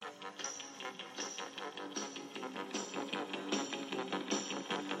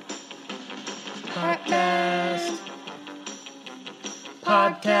Podcast.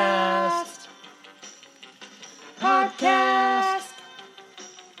 Podcast. Podcast.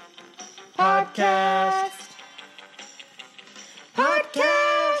 Podcast.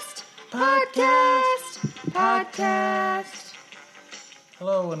 Podcast. Podcast. Podcast.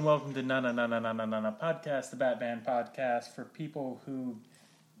 Hello and welcome to Na Podcast, the Batman podcast for people who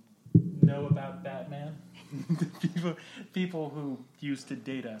know about Batman. people who used to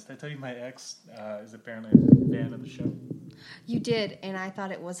date us. Did I tell you my ex is apparently a fan of the show? You did, and I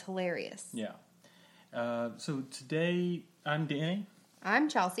thought it was hilarious. Yeah. So today, I'm Danny. I'm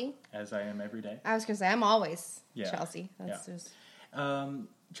Chelsea. As I am every day. I was going to say, I'm always Chelsea.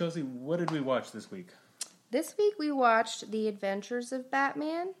 Chelsea, what did we watch this week? This week we watched The Adventures of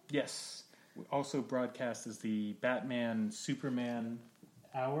Batman. Yes. Also broadcast as the Batman Superman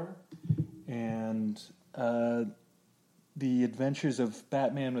Hour. And The Adventures of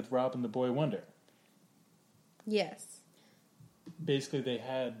Batman with Robin the Boy Wonder. Yes. Basically, they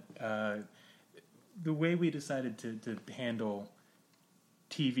had the way we decided to handle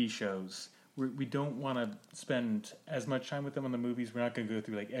TV shows. We don't want to spend as much time with them on the movies. We're not going to go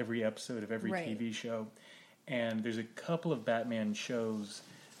through like every episode of every TV show. And there's a couple of Batman shows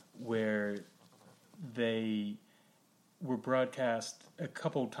where they were broadcast a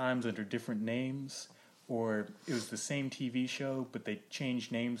couple times under different names, or it was the same TV show, but they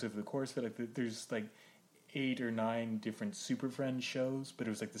changed names over the course of it. Like there's like 8 or 9 different Super Friends shows, but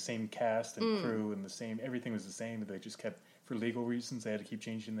it was like the same cast and crew and the same, everything was the same, but they just kept, for legal reasons, they had to keep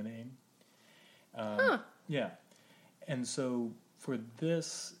changing the name. Yeah. And so for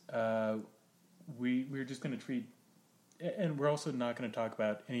this, we're just going to treat, and we're also not going to talk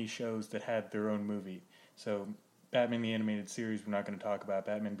about any shows that had their own movie. So Batman the Animated Series we're not going to talk about.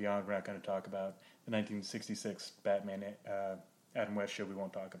 Batman Beyond we're not going to talk about. The 1966 Batman Adam West show we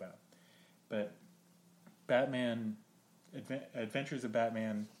won't talk about. But Batman, Adventures of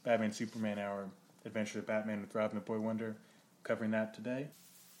Batman, Batman Superman Hour, Adventures of Batman with Robin the Boy Wonder, covering that today.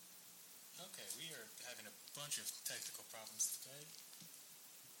 Okay, we are having a bunch of technical problems today.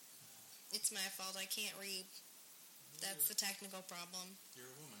 It's my fault. I can't read. That's the technical problem.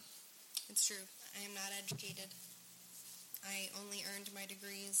 You're a woman. It's true. I am not educated. I only earned my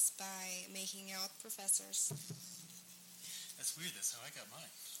degrees by making out with professors. That's weird. That's how I got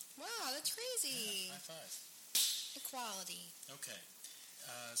mine. Wow, that's crazy. Yeah, high five. Equality. Okay.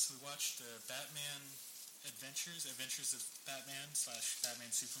 So we watched Batman Adventures of Batman /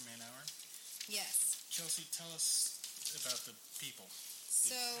 Batman Superman Hour. Yes. Chelsea, tell us about the people.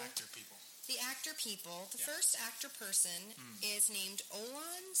 The actor people. The actor people. The first actor person is named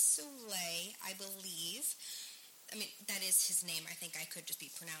Olan Soule, I believe. I mean, that is his name. I think I could just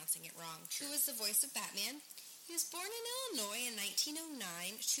be pronouncing it wrong. Sure. Who was the voice of Batman. He was born in Illinois in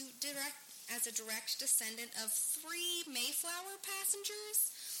 1909 as a direct descendant of 3 Mayflower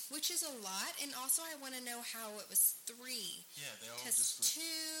passengers, which is a lot. And also, I want to know how it was 3. Yeah, they all just were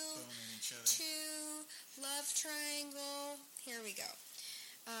boning each other. 2, love triangle. Here we go.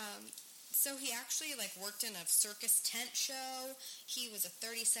 So he actually worked in a circus tent show. He was a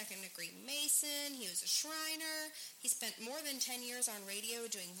 32nd degree Mason. He was a Shriner. He spent more than 10 years on radio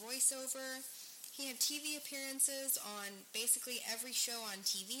doing voiceover. He had TV appearances on basically every show on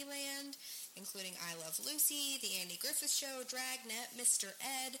TV Land, including I Love Lucy, The Andy Griffith Show, Dragnet, Mr.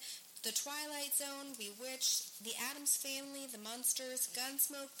 Ed, The Twilight Zone, Bewitched, The Addams Family, The Munsters,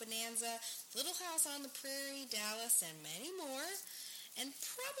 Gunsmoke, Bonanza, Little House on the Prairie, Dallas, and many more. And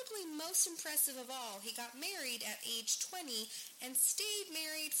probably most impressive of all, he got married at age 20 and stayed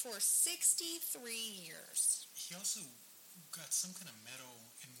married for 63 years. He also got some kind of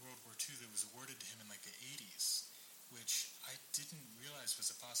medal in World War II that was awarded to him in the 80s, which I didn't realize was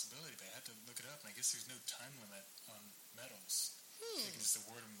a possibility, but I had to look it up, and I guess there's no time limit on medals. They can just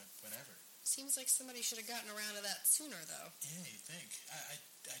award them whenever. Seems like somebody should have gotten around to that sooner, though. Yeah, you think.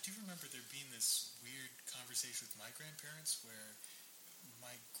 I do remember there being this weird conversation with my grandparents where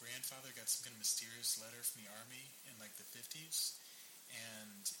my grandfather got some kind of mysterious letter from the Army in the 50s,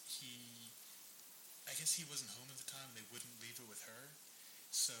 and I guess he wasn't home at the time, they wouldn't leave it with her,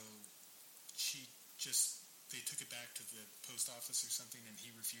 so they took it back to the post office or something, and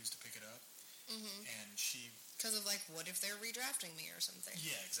he refused to pick it up, and she... Because of, what if they're redrafting me or something?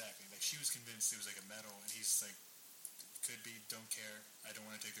 Yeah, exactly. She was convinced it was a medal, and he's could be, don't care, I don't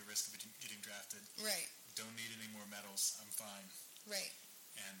want to take the risk of getting drafted. Right. Don't need any more medals, I'm fine. Right.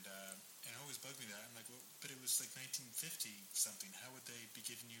 And it always bugged me that. I'm like, well, but it was 1950 something. How would they be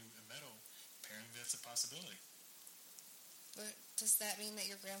giving you a medal? Apparently that's a possibility. But does that mean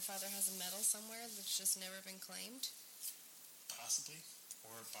that your grandfather has a medal somewhere that's just never been claimed? Possibly.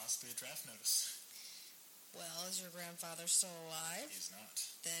 Or possibly a draft notice. Well, is your grandfather still alive? He is not.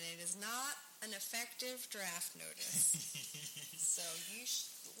 Then it is not an effective draft notice. So you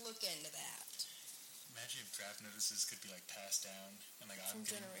should look into that. Imagine if draft notices could be like passed down and like From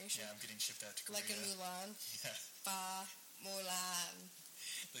generation. I'm getting shipped out to Korea. Like in Mulan. Yeah. Ba Mulan.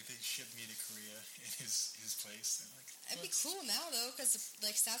 Like they shipped me to Korea in his place. And like, It'd be cool now though, because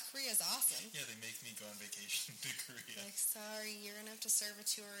like South Korea is awesome. Yeah, they make me go on vacation to Korea. Like, sorry, you're gonna have to serve a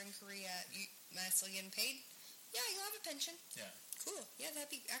tour in Korea. Am I still getting paid? Yeah, you'll have a pension. Yeah. Cool. Yeah,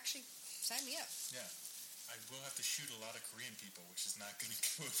 that'd be actually sign me up. Yeah. I will have to shoot a lot of Korean people, which is not going to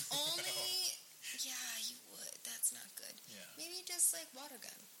go over Only, well. yeah, you would. That's not good. Yeah. Maybe just like water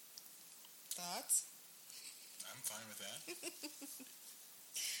gun. Thoughts? I'm fine with that.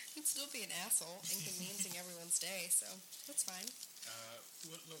 You'd still be an asshole, inconveniencing everyone's day, so that's fine.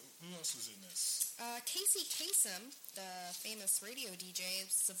 Who else was in this? Casey Kasem, the famous radio DJ,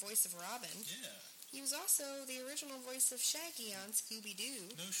 is the voice of Robin. Yeah. He was also the original voice of Shaggy on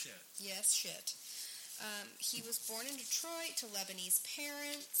Scooby-Doo. No shit. Yes, shit. He was born in Detroit to Lebanese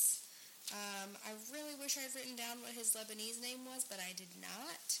parents. I really wish I'd written down what his Lebanese name was, but I did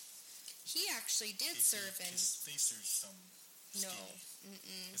not. He actually did serve in... His face or some... No.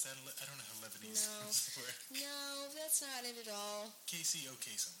 Mm-mm. Is that I don't know how Lebanese work. No, that's not it at all. Casey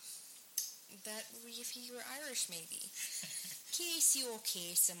O'Kasem. That, if you were Irish, maybe. Casey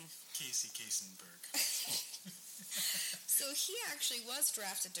O'Kasem. Casey Kasenberg. So he actually was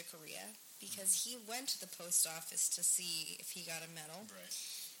drafted to Korea because he went to the post office to see if he got a medal. Right.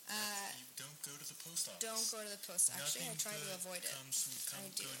 You don't go to the post office. Don't go to the post office. Actually, I try to avoid it. Comes from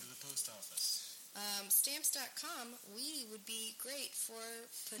going to the post office. Stamps.com, we would be great for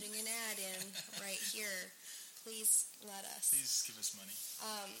putting an ad in right here. Please let us. Please give us money.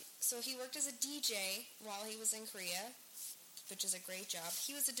 So he worked as a DJ while he was in Korea, which is a great job.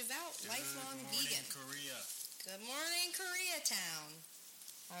 He was a devout, lifelong vegan. Good morning, Korea. Good morning, Koreatown.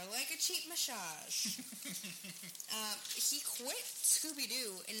 I like a cheap massage. He quit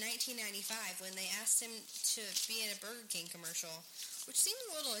Scooby-Doo in 1995 when they asked him to be in a Burger King commercial, which seemed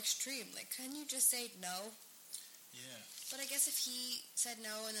a little extreme. Like, couldn't you just say no? Yeah. But I guess if he said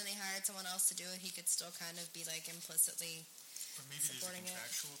no and then they hired someone else to do it, he could still kind of be, like, implicitly or maybe supporting there's a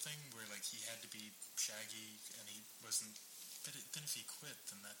contractual thing where, like, he had to be Shaggy and he wasn't... But then if he quit,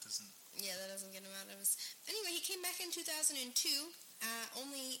 then that doesn't... Yeah, that doesn't get him out of his... Anyway, he came back in 2002...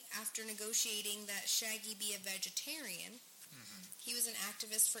 only after negotiating that Shaggy be a vegetarian. Mm-hmm. He was an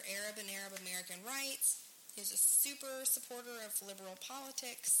activist for Arab and Arab American rights. He was a super supporter of liberal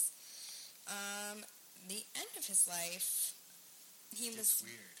politics. The end of his life, he was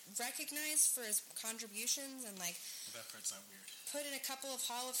recognized for his contributions and like that part's not weird. Put in a couple of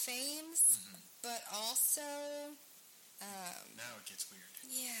Hall of Fames, but also now it gets weird.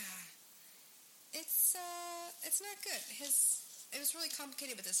 Yeah, it's not good. It was really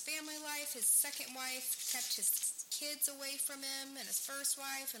complicated with his family life. His second wife kept his kids away from him and his first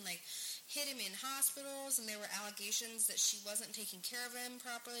wife and, like, hid him in hospitals. And there were allegations that she wasn't taking care of him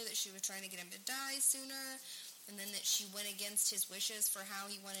properly, that she was trying to get him to die sooner. And then that she went against his wishes for how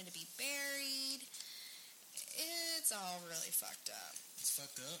he wanted to be buried. It's all really fucked up. It's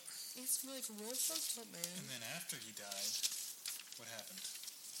fucked up? It's really fucked up, man. And then after he died, what happened?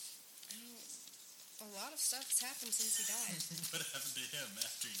 A lot of stuff has happened since he died. What happened to him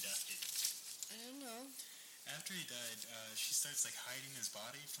after he died? I don't know. After he died, she starts like hiding his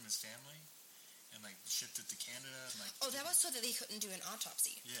body from his family, and like shipped it to Canada. And, like, that was so that they couldn't do an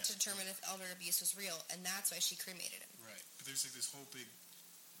autopsy to determine if elder abuse was real, and that's why she cremated him. Right, but there's like this whole big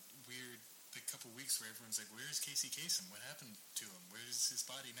weird like couple weeks where everyone's like, "Where's Casey Kasem? What happened to him? Where's his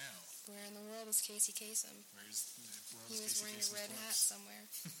body now? Where in the world is Casey Kasem? He was wearing a red hat somewhere."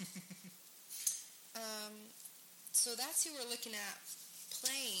 So that's who we're looking at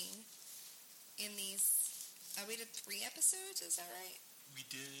playing in these. We did 3 episodes, is that right? We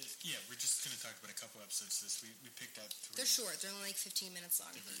did, yeah, we're just going to talk about a couple episodes this week. We picked out 3. They're short. They're only like 15 minutes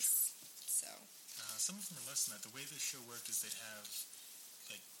long a piece. So. Some of them are less than that. The way this show worked is they'd have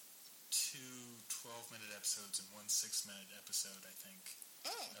like 2 12-minute episodes and 1 6-minute episode, I think,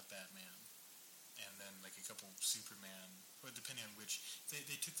 of Batman. And then like a couple Superman, or depending on which,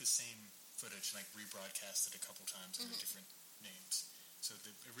 they took the same footage and like rebroadcast it a couple times under different names. So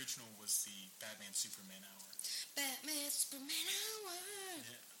the original was the Batman Superman Hour. Batman Superman Hour.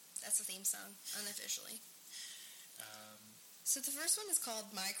 Yeah. That's the theme song, unofficially. So the first one is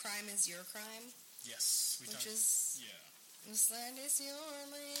called My Crime Is Your Crime. Yes. This land is your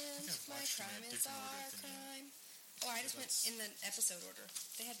land. My crime is our crime. Oh, I just went in the episode order.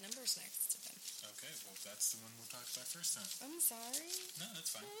 They had numbers next to them. Okay, well that's the one we'll talk about first then. I'm sorry. No, that's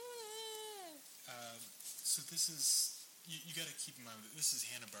fine. So this is... You got to keep in mind that this is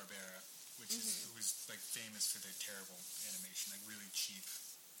Hanna-Barbera, which was like famous for their terrible animation, like really cheap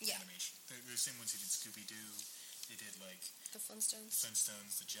animation. They're the same ones who did Scooby-Doo. They did like... The Flintstones.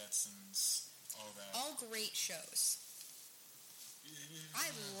 The Jetsons, all that. All great shows. I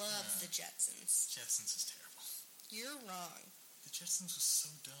love the Jetsons. Jetsons is terrible. You're wrong. The Jetsons was so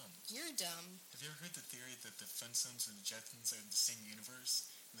dumb. You're dumb. Have you ever heard the theory that the Flintstones and the Jetsons are in the same universe?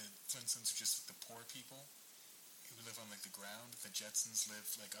 And the Flintstones are just like the poor people who live on like the ground. The Jetsons live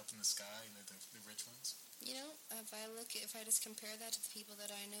like up in the sky, and they're the rich ones. You know, if I just compare that to the people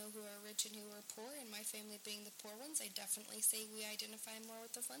that I know who are rich and who are poor, and my family being the poor ones, I definitely say we identify more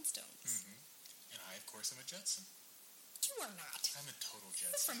with the Flintstones. And I, of course, am a Jetson. You are not. I'm a total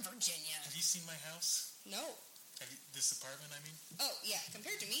Jetson. You're from Virginia. Have you seen my house? No. This apartment, I mean? Oh, yeah.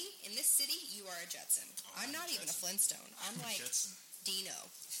 Compared to me, in this city, you are a Jetson. I'm not even a Flintstone. I'm like Jetson. Dino.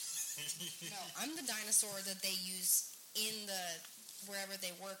 No, I'm the dinosaur that they use in wherever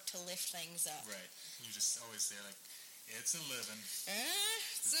they work to lift things up. Right. You're just always there like, it's a living.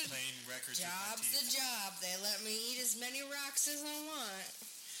 It's a playing records job's with my teeth. a job. They let me eat as many rocks as I want.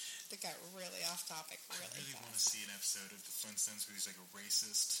 They got really off topic I really want to see an episode of the Flintstones where he's like a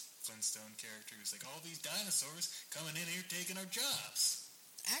racist Flintstone character who's like, all these dinosaurs coming in here taking our jobs.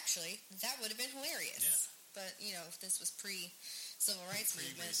 Actually, that would have been hilarious. Yeah. But, you know, this was pre-civil rights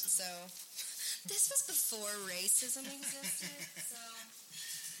movement, so... This was before racism existed, so...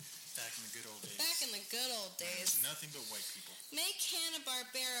 Back in the good old days. Back in the good old days. There's nothing but white people. Make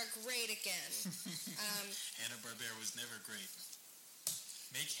Hanna-Barbera great again. Hanna-Barbera was never great.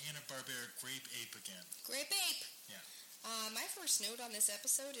 Make Hanna-Barbera Grape Ape again. Grape Ape! Yeah. My first note on this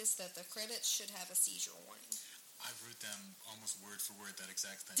episode is that the credits should have a seizure warning. I wrote down almost word for word that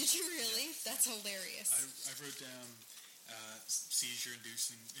exact thing. Did you really? Yeah. That's hilarious. I wrote down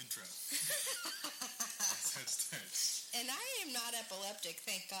seizure-inducing intro. That's how it starts. And I am not epileptic,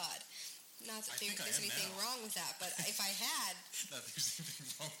 thank God. Not that there's anything wrong with that, but if I had... Not that there's anything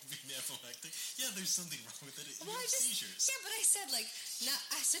wrong with being epileptic. Yeah, there's something wrong with it. Well, you have seizures. Yeah, but I said,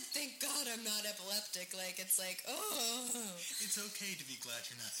 I said, thank God I'm not epileptic. Like, it's like, oh. It's okay to be glad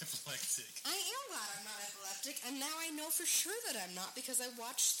you're not epileptic. I am glad I'm not epileptic, and now I know for sure that I'm not because I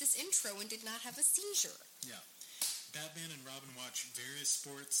watched this intro and did not have a seizure. Yeah. Batman and Robin watch various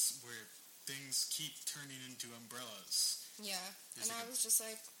sports where things keep turning into umbrellas. Yeah, and I was just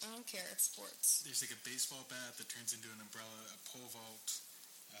like, I don't care, it's sports. There's like a baseball bat that turns into an umbrella, a pole vault,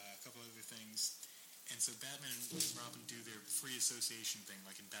 a couple other things. And so Batman and Robin do their free association thing,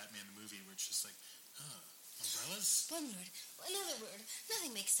 like in Batman the movie, where it's just like, umbrellas? One word, another word,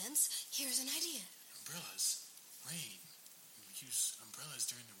 nothing makes sense. Here's an idea. Umbrellas, rain. You use umbrellas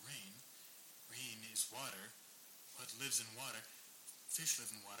during the rain. Rain is water. What lives in water? Fish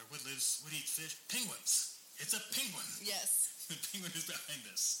live in water. What eat fish? Penguins. It's a penguin. Yes. The penguin is behind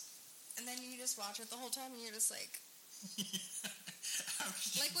us. And then you just watch it the whole time, and you're just like...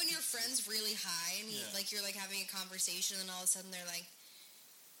 Like when your friend's really high, and you're like having a conversation, and all of a sudden they're like,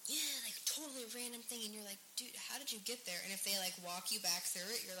 yeah, like totally random thing, and you're like, dude, how did you get there? And if they like walk you back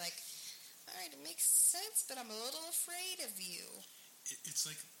through it, you're like, all right, it makes sense, but I'm a little afraid of you. It's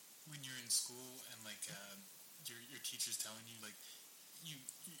like when you're in school and like your teacher's telling you like, you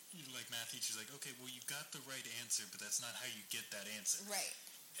like math teacher's like, okay, well, you got the right answer, but that's not how you get that answer. Right.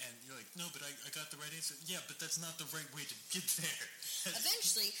 And you're like, no, but I got the right answer. Yeah, but that's not the right way to get there.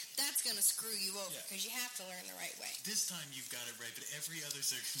 Eventually, that's going to screw you over because you have to learn the right way. This time you've got it right, but every other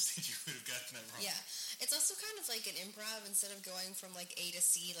circumstance you would have gotten that wrong. Yeah. It's also kind of like an improv. Instead of going from like A to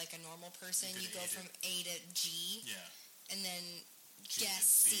C like a normal person, you go from A to G. Yeah. And then G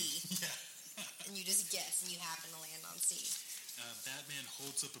guess C. Yeah. And you just guess, and you happen to land on C. Batman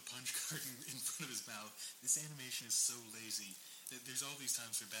holds up a punch card in front of his mouth. This animation is so lazy. There's all these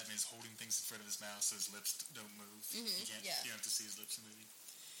times where Batman's holding things in front of his mouth so his lips don't move. Mm-hmm. You don't have to see his lips moving.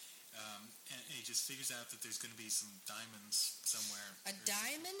 And he just figures out that there's going to be some diamonds somewhere. A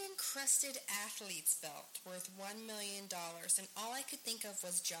diamond-encrusted athlete's belt worth $1 million, and all I could think of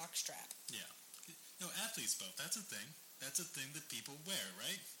was jockstrap. Yeah. No, athlete's belt, that's a thing. That's a thing that people wear,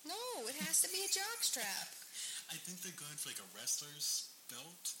 right? No, it has to be a jockstrap. I think they're going for like a wrestler's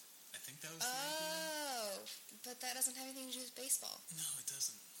belt. I think that was the idea. But that doesn't have anything to do with baseball. No, it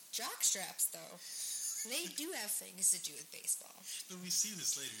doesn't. Jockstraps, though. They do have things to do with baseball. But we see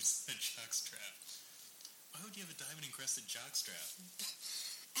this later. It's a jockstrap. Why would you have a diamond-encrusted jockstrap?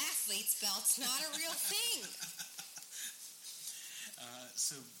 Athlete's belt's not a real thing.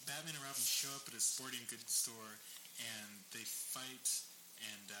 So Batman and Robin show up at a sporting goods store, and they fight.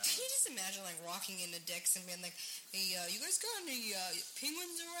 And can you just imagine, like, walking into Dick's and being like, hey, you guys got any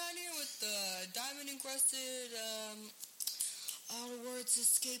penguins around here with the diamond-encrusted, words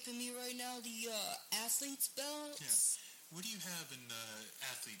escaping me right now, the athlete's belts? Yeah. What do you have in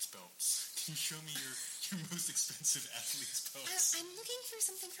athlete's belts? Can you show me your most expensive athlete's belts? I'm looking for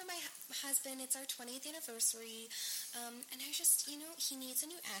something for my husband. It's our 20th anniversary. And I just, he needs a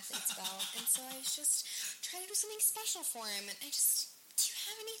new athlete's belt. And so I was just trying to do something special for him. And do you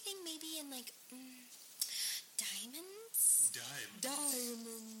have anything maybe in, like, diamonds?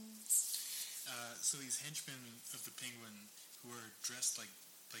 Diamonds. So these henchmen of the Penguin who are dressed like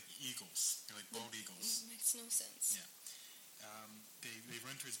eagles. They're like bald eagles. Makes no sense. Yeah. They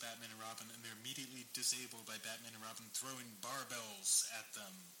run towards Batman and Robin, and they're immediately disabled by Batman and Robin throwing barbells at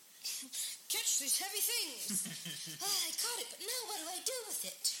them. Catch these heavy things! I caught it, but now what do I do with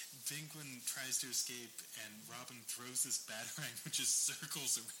it? Penguin tries to escape, and Robin throws this batarang which just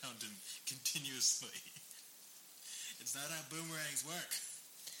circles around him continuously. It's not how boomerangs work.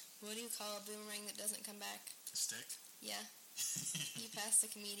 What do you call a boomerang that doesn't come back? A stick? Yeah. You passed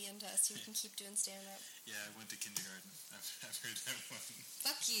the comedian test. You can keep doing stand-up. Yeah, I went to kindergarten. I've heard that one.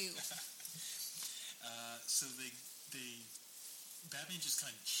 Fuck you. So Batman just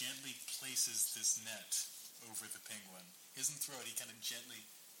kind of gently places this net over the Penguin. He doesn't throw it. He kind of gently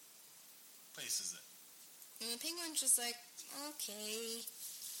places it. And the Penguin's just like, okay.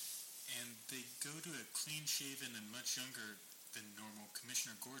 And they go to a clean-shaven and much younger than normal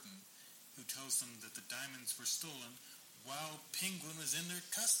Commissioner Gordon, who tells them that the diamonds were stolen while Penguin was in their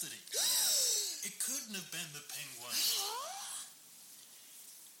custody. It couldn't have been the Penguin.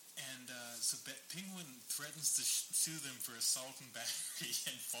 And so Penguin threatens to sue them for assault and battery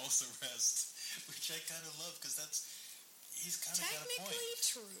and false arrest, which I kind of love because he's kind of got a point. Technically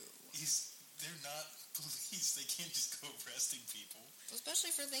true. They're not police. They can't just go arresting people.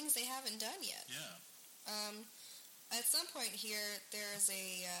 Especially for things they haven't done yet. Yeah. At some point here, there's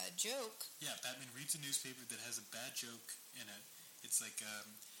a joke. Yeah, Batman reads a newspaper that has a bad joke in it. It's like,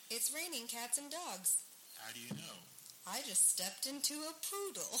 it's raining cats and dogs. How do you know? I just stepped into a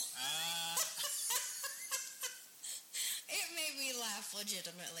poodle. It made me laugh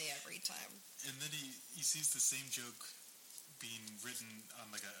legitimately every time. And then he sees the same joke being written on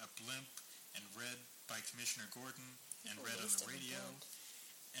like a blimp and read by Commissioner Gordon and read on the radio.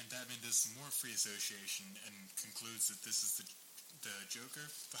 And Batman does some more free association and concludes that this is the Joker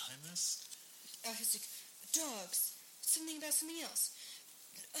behind this. He's like, dogs, something about something else.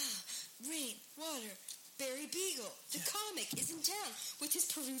 Rain, water, Barry Beagle, the comic, is in town with his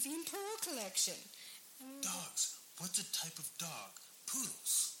Peruvian pearl collection. Dogs. What's a type of dog?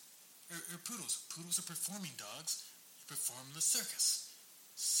 Poodles. Poodles. Poodles are performing dogs. You perform in the circus.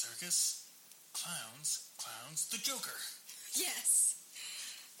 Circus, clowns, the Joker. Yes.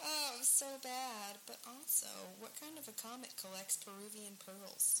 Oh, it was so bad. But also, what kind of a comic collects Peruvian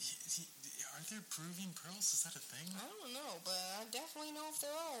pearls? Are there Peruvian pearls? Is that a thing? I don't know, but I definitely know if there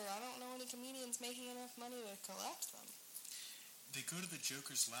are. I don't know any comedians making enough money to collect them. They go to the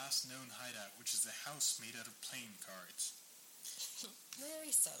Joker's last known hideout, which is a house made out of playing cards. Very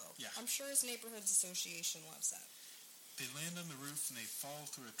subtle. Yeah. I'm sure his neighborhood association loves that. They land on the roof and they fall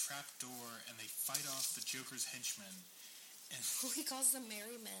through a trap door and they fight off the Joker's henchmen. And he calls them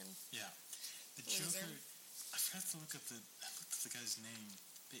merry men. Yeah. The Joker, I forgot to look up the guy's name.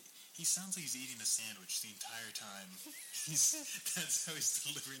 He sounds like he's eating a sandwich the entire time. That's how he's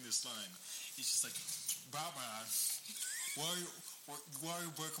delivering this line. He's just like, Batman, why are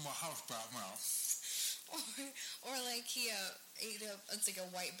you breaking my house, Batman? Or like he ate it's like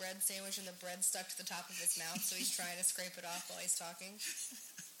a white bread sandwich and the bread stuck to the top of his mouth, so he's trying to scrape it off while he's talking.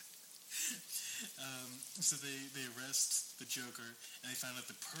 So they arrest the Joker, and they find out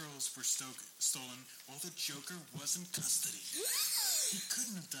the pearls were stolen while the Joker was in custody. He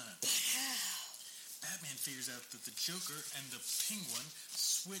couldn't have done it. Batman figures out that the Joker and the Penguin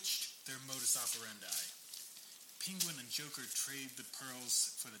switched their modus operandi. Penguin and Joker trade the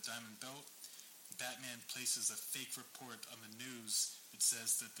pearls for the diamond belt. Batman places a fake report on the news that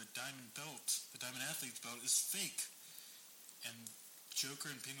says that the diamond athlete's belt is fake. And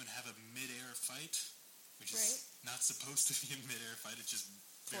Joker and Penguin have a mid-air fight, which is not supposed to be a mid-air fight. It's just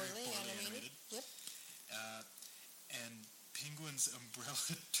very poorly animated. Yep. And Penguin's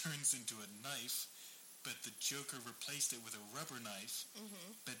umbrella turns into a knife, but the Joker replaced it with a rubber knife.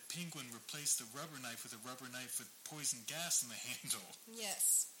 Mm-hmm. But Penguin replaced the rubber knife with a rubber knife with poison gas in the handle.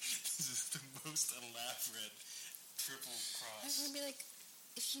 Yes. This is the most elaborate triple cross. I was going to be like,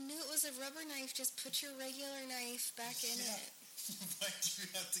 if you knew it was a rubber knife, just put your regular knife back in it. Why do you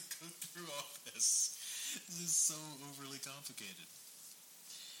have to go through all this? This is so overly complicated.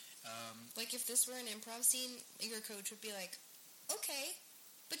 Like, if this were an improv scene, your coach would be like, okay,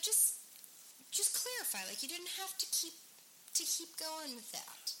 but just clarify. Like, you didn't have to keep going with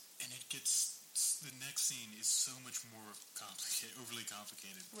that. And it gets... The next scene is so much more complicated, overly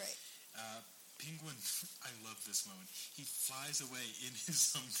complicated. Right. Penguin, I love this moment. He flies away in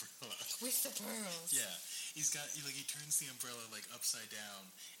his umbrella. With the pearls. Yeah. He turns the umbrella, upside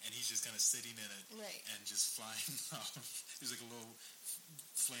down, and he's just kind of sitting in it. Right. And just flying off. There's, a little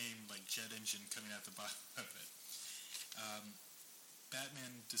flame, jet engine coming out the bottom of it.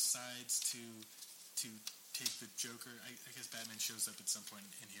 Batman decides to take the Joker. I guess Batman shows up at some point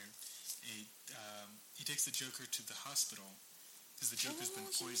in here. He takes the Joker to the hospital because the Joker's been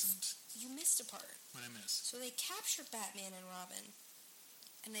poisoned. You missed a part. What I missed? So they capture Batman and Robin,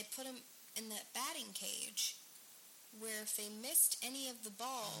 and they put him in that batting cage, where if they missed any of the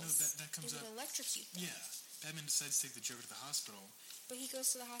balls, that comes it would electrocute them. Yeah, Batman decides to take the Joker to the hospital. But he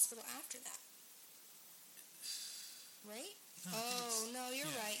goes to the hospital after that. Right? No, you're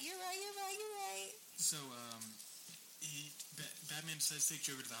right. You're right. So, Batman decides to take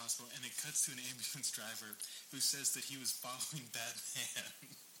Joker to the hospital, and it cuts to an ambulance driver who says that he was following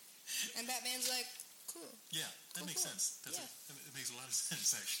Batman. And Batman's like, cool. Yeah, that makes sense. Yeah. It makes a lot of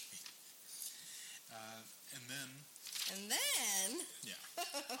sense, actually. And then... Yeah.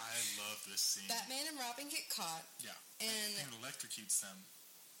 I love this scene. Batman and Robin get caught. Yeah. And it electrocutes them.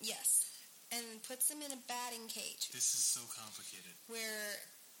 Yes. And puts them in a batting cage. This is so complicated. Where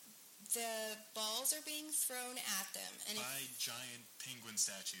the balls are being thrown at them. And by giant penguin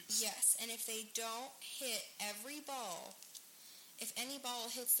statues. Yes. And if they don't hit every ball, if any ball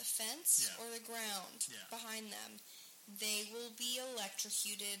hits the fence or the ground behind them, they will be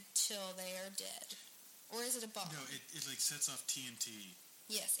electrocuted till they are dead. Or is it a bomb? No, it sets off TNT.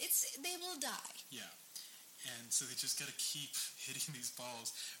 Yes, they will die. Yeah. And so they just got to keep hitting these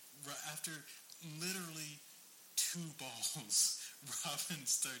balls. After literally 2 balls, Robin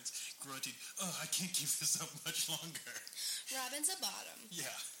starts grunting, "Oh, I can't keep this up much longer." Robin's a bottom.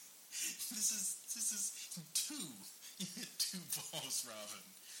 Yeah. This is 2. You hit 2 balls, Robin.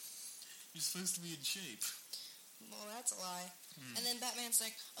 You're supposed to be in shape. Well, that's a lie. And then Batman's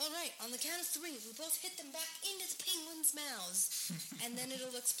like, all right, on the count of 3, we both hit them back into the penguins' mouths. And then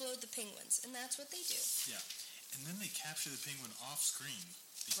it'll explode the penguins. And that's what they do. Yeah. And then they capture the penguin off screen.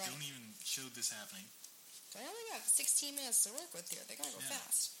 They don't even show this happening. They only got 16 minutes to work with here. They gotta go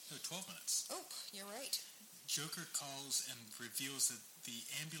fast. No, 12 minutes. Oh, you're right. Joker calls and reveals that the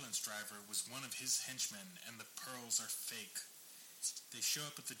ambulance driver was one of his henchmen and the pearls are fake. They show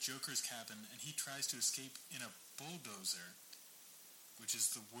up at the Joker's cabin, and he tries to escape in a bulldozer, which is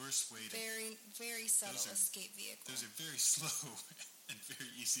the worst way to... Very, very subtle escape vehicle. Those are very slow and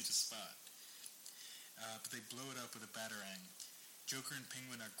very easy to spot. But they blow it up with a batarang. Joker and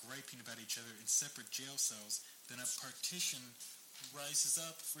Penguin are griping about each other in separate jail cells. Then a partition rises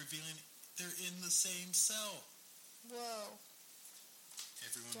up, revealing they're in the same cell. Whoa.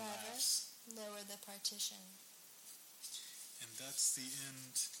 Everyone Driver, laughs. Lower the partition. And that's the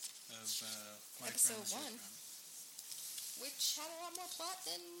end of Episode 1, which had a lot more plot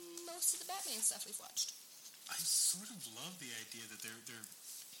than most of the Batman stuff we've watched. I sort of love the idea that they're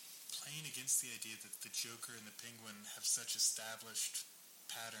playing against the idea that the Joker and the Penguin have such established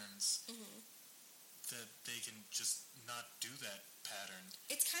patterns that they can just not do that pattern.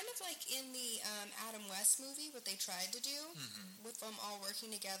 It's kind of like in the Adam West movie, what they tried to do, with them all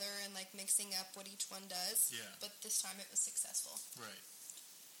working together and mixing up what each one does. Yeah. But this time it was successful. Right.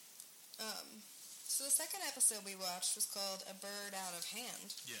 So the second episode we watched was called A Bird Out of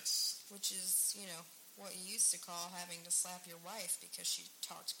Hand. Yes. Which is, what you used to call having to slap your wife because she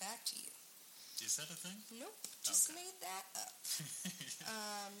talked back to you. Is that a thing? Nope. Just made that up.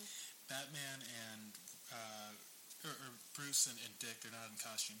 Batman and Bruce and Dick, they're not in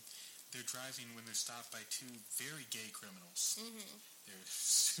costume. They're driving when they're stopped by 2 very gay criminals. They're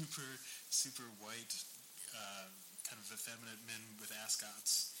super, super white, kind of effeminate men with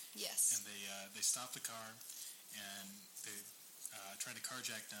ascots. Yes. And they stop the car, and they're trying to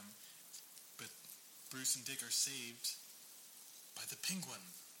carjack them. But Bruce and Dick are saved by the Penguin.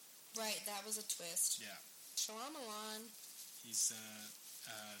 Right, that was a twist. Yeah. Shalom Alan. He's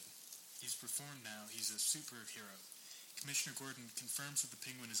reformed now. He's a superhero. Commissioner Gordon confirms that the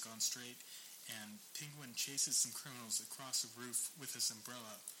Penguin has gone straight, and Penguin chases some criminals across a roof with his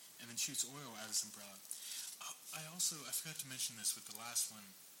umbrella, and then shoots oil out of his umbrella. I forgot to mention this with the last one.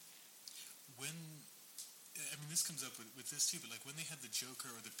 This comes up with this too, but when they had the Joker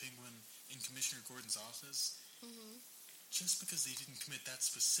or the Penguin in Commissioner Gordon's office, just because they didn't commit that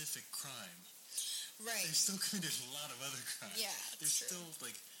specific crime, right, they still committed a lot of other crimes. Yeah, There's true. still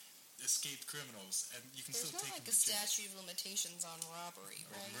a escaped criminals, and you can There's still not take like them a to jail. statute of limitations on robbery,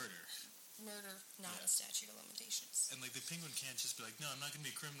 Or right? murder. Murder, not a statute of limitations. And like the Penguin can't just be like, no, I'm not going to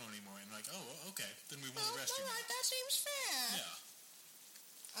be a criminal anymore. And like, oh, okay, then we won't arrest you. All right, that seems fair.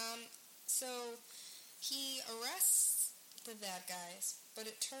 Yeah. So he arrests the bad guys, but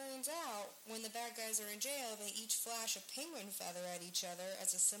it turns out when the bad guys are in jail, they each flash a penguin feather at each other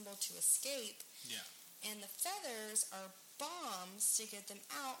as a symbol to escape. Yeah. And the feathers are bombs to get them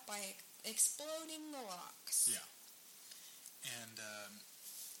out by exploding the locks. Yeah. And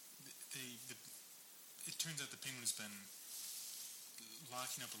it turns out the Penguin's been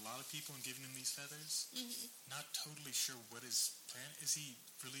locking up a lot of people and giving them these feathers. Mm-hmm. Not totally sure what his plan is. He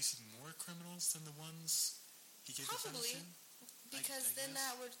releasing more criminals than the ones he gave the feathers to? Because then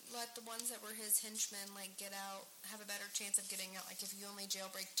that would let the ones that were his henchmen like get out, have a better chance of getting out. Like if you only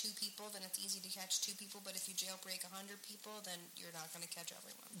jailbreak 2 people, then it's easy to catch 2 people. But if you jailbreak 100 people, then you're not going to catch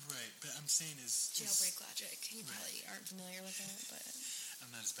everyone. Right, but I'm saying is jailbreak logic. You probably aren't familiar with it, but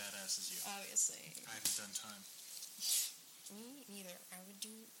I'm not as badass as you. Obviously, I haven't done time. Me neither. I would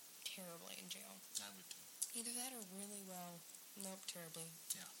do terribly in jail. I would too. Either that or really well. Nope, terribly.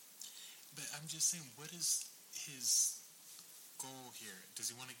 Yeah, but I'm just saying, what is his goal here?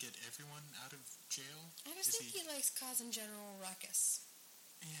 Does he want to get everyone out of jail? I just think he likes causing general ruckus.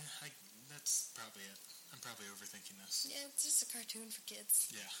 Yeah, that's probably it. I'm probably overthinking this. Yeah, it's just a cartoon for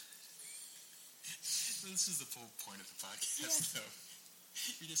kids. Yeah. This is the whole point of the podcast, though.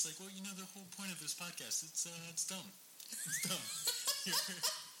 You're just like, well, the whole point of this podcast, it's dumb. It's dumb.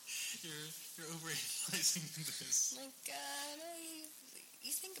 You're overanalyzing this. Like, no,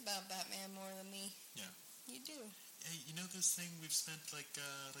 you think about Batman more than me. Yeah. You do. Hey, this thing we've spent like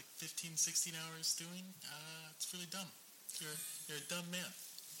 15, 16 hours doing? It's really dumb. You're a dumb man.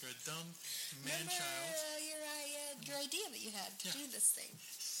 You're a dumb man-child. Your idea that you had to do this thing.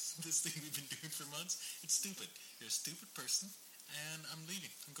 This thing we've been doing for months, it's stupid. You're a stupid person, and I'm leaving.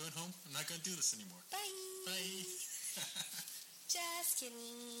 I'm going home. I'm not going to do this anymore. Bye. Bye. Just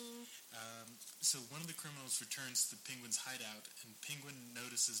kidding. So one of the criminals returns to the Penguin's hideout, and Penguin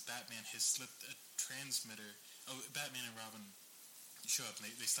notices Batman has slipped a transmitter. Oh, Batman and Robin show up, and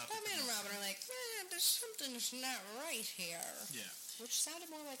they stop. Batman and Robin are like, there's something's not right here. Yeah. Which sounded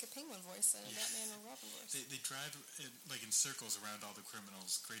more like a Penguin voice than a Batman or Robin voice. They drive like in circles around all the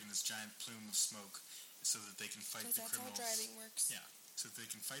criminals, creating this giant plume of smoke so that they can fight the criminals. That's how driving works. Yeah, so that they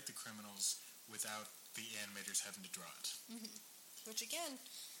can fight the criminals without the animators having to draw it. Mm-hmm. Which again,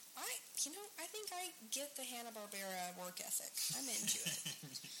 I think I get the Hanna-Barbera work ethic. I'm into it.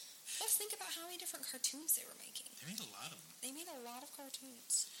 Let's think about how many different cartoons they were making. They made a lot of them. They made a lot of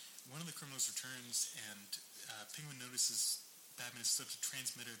cartoons. One of the criminals returns, and Penguin notices Batman has slipped a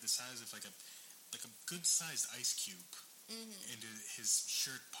transmitter the size of like a good-sized ice cube into his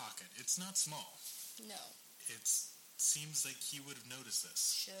shirt pocket. It's not small. No. It seems like he would have noticed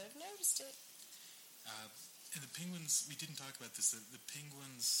this. Should have noticed it. And the Penguins, we didn't talk about this, the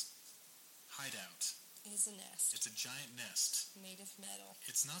Penguins' hideout is a nest. It's a giant nest. Made of metal.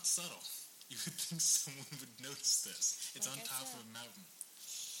 It's not subtle. You would think someone would notice this. It's like on top of a mountain.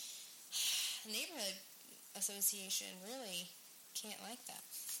 The neighborhood association really can't like that.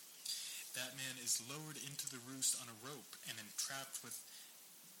 Batman is lowered into the roost on a rope and entrapped with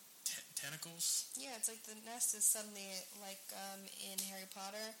tentacles. Yeah, it's like the nest is suddenly like in Harry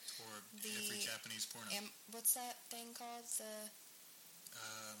Potter. Or every Japanese porno. What's that thing called? The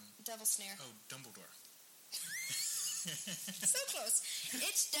Devil's Snare. Oh, Dumbledore. So close.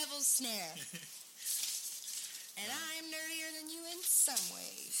 It's Devil's Snare. And I'm nerdier than you in some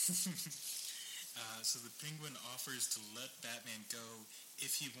ways. So the Penguin offers to let Batman go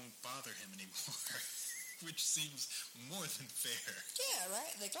if he won't bother him anymore. Which seems more than fair. Yeah,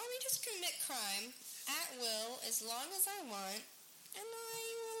 right? Like, let me just commit crime at will as long as I want, and I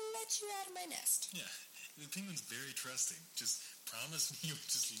will let you out of my nest. Yeah. The Penguin's very trusting. Just promise me you'll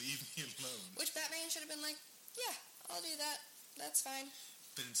just leave me alone. Which Batman should have been like, yeah, I'll do that. That's fine.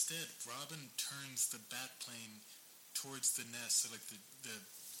 But instead, Robin turns the Batplane towards the nest. So, like, the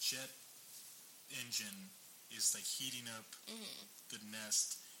jet engine is, like, heating up the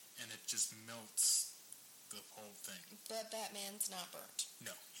nest, and it just melts the whole thing. But Batman's not burnt.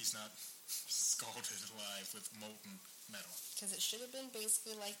 No, he's not scalded alive with molten metal. Because it should have been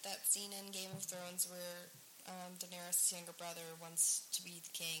basically like that scene in Game of Thrones where Daenerys' younger brother wants to be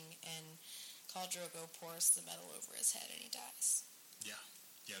the king, and Khal Drogo pours the metal over his head and he dies. Yeah,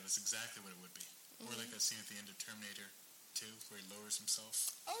 that's exactly what it would be. Or like that scene at the end of Terminator 2 where he lowers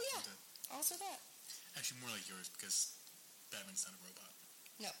himself. Oh yeah, also that. Actually, more like yours because Batman's not a robot.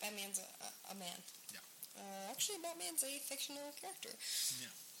 No, Batman's a man. Yeah. Actually, Batman's a fictional character.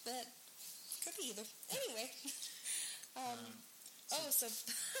 Yeah. But Could be either. Anyway. So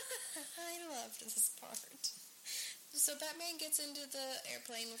I loved this part. So Batman gets into the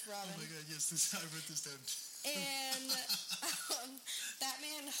airplane with Robin. Oh my god, yes, I wrote this down. And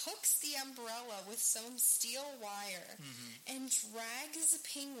Batman hooks the umbrella with some steel wire and drags the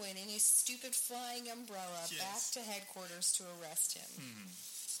Penguin in his stupid flying umbrella back to headquarters to arrest him.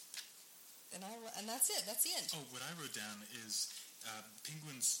 And that's it. That's the end. Oh, what I wrote down is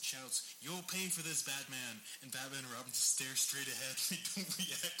Penguin shouts, "You'll pay for this, Batman!" And Batman and Robin just stare straight ahead. They don't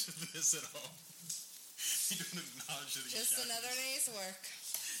react to this at all. They don't acknowledge that he's just another day's work.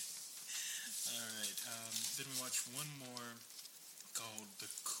 Alright, then we watch one more called The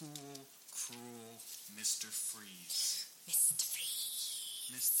Cool, Cruel Mr. Freeze.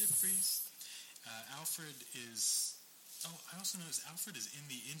 Mr. Freeze. Alfred is... Oh, I also noticed Alfred is in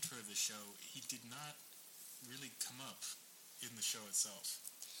the intro of the show. He did not really come up in the show itself.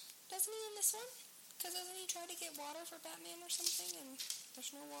 Doesn't he in this one? Because doesn't he try to get water for Batman or something and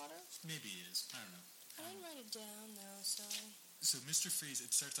there's no water? Maybe he is. I don't know. I didn't write it down, though, so... So Mr. Freeze,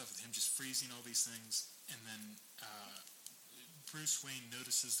 it starts off with him just freezing all these things, and then Bruce Wayne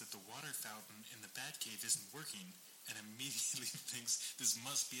notices that the water fountain in the Batcave isn't working, and immediately thinks this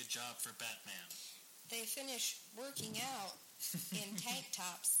must be a job for Batman. They finish working out in tank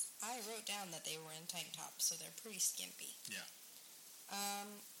tops. I wrote down that they were in tank tops, so they're pretty skimpy. Yeah.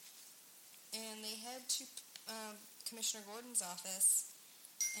 And they head to Commissioner Gordon's office,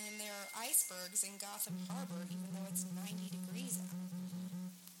 and there are icebergs in Gotham Harbor, even though it's 90 degrees out.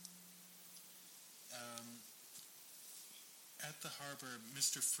 At the harbor,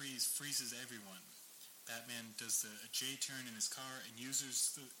 Mr. Freeze freezes everyone. Batman does a J-turn in his car and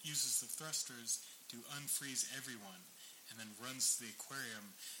uses the thrusters to unfreeze everyone, and then runs to the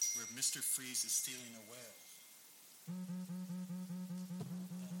aquarium where Mr. Freeze is stealing a whale.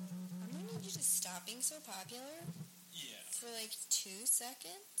 I'm going to need you to stop being so popular. Yeah. For like 2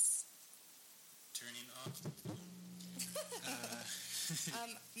 seconds. Turning off.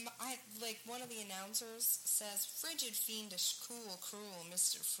 One of the announcers says, "Frigid, fiendish, cool, cruel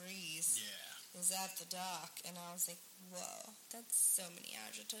Mr. Freeze is at the dock," and I was like, "Whoa, that's so many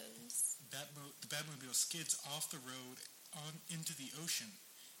adjectives." The Batmobile skids off the road into the ocean,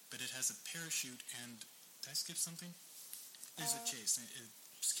 but it has a parachute and... Did I skip something? There's a chase.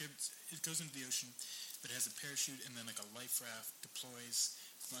 It goes into the ocean, but it has a parachute, and then like a life raft deploys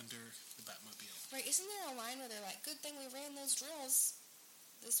under the Batmobile. Right, isn't there a line where they're like, "Good thing we ran those drills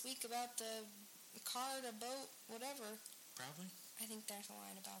this week about the car to boat, whatever"? Probably. I think there's a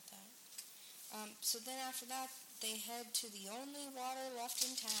line about that. So then after that, they head to the only water left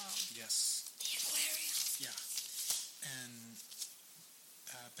in town. Yes. The aquarium. Yeah. And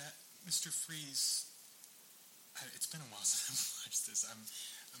Mr. Freeze... it's been a while since I've watched this. I'm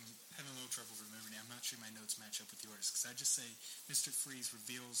having a little trouble remembering. I'm not sure my notes match up with yours, because I just say Mr. Freeze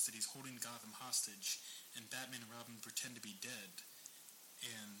reveals that he's holding Gotham hostage, and Batman and Robin pretend to be dead,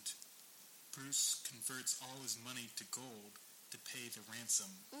 and Bruce converts all his money to gold to pay the ransom.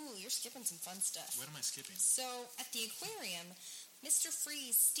 Ooh, you're skipping some fun stuff. What am I skipping? So, at the aquarium, Mr.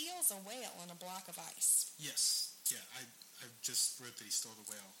 Freeze steals a whale on a block of ice. Yes. Yeah, I just wrote that he stole the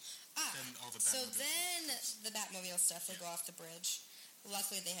whale. Then all the the Batmobile stuff, they go off the bridge.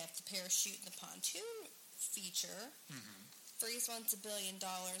 Luckily, they have the parachute and the pontoon feature. Mm-hmm. Freeze wants $1 billion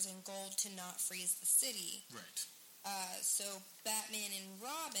in gold to not freeze the city. Right. So Batman and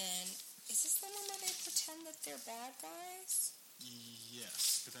Robin, is this the one where they pretend that they're bad guys?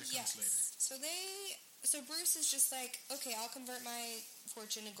 Yes, but that comes later. So Bruce is just like, "Okay, I'll convert my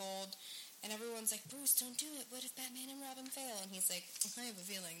fortune to gold." And everyone's like, "Bruce, don't do it. What if Batman and Robin fail?" And he's like, "I have a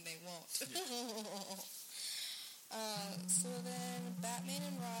feeling they won't." Yeah. So then Batman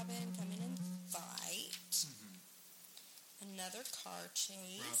and Robin come in and fight. Mm-hmm. Another car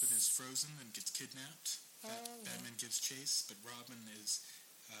chase. Robin is frozen and gets kidnapped. Batman gives chase, but Robin is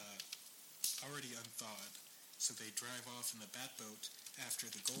already unthawed. So they drive off in the Batboat after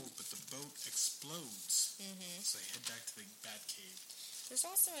the gold, but the boat explodes. Mm-hmm. So they head back to the Batcave. There's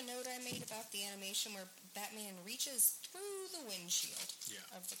also a note I made about the animation where Batman reaches through the windshield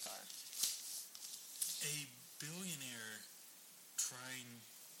of the car. A billionaire trying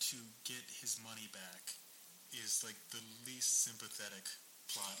to get his money back is like the least sympathetic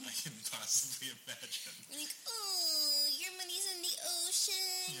plot I can possibly imagine. Like, "Oh, your money's in the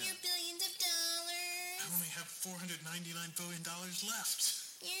ocean, your billions of dollars. I only have $499 billion left.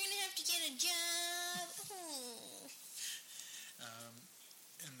 You're going to have to get a job. Oh."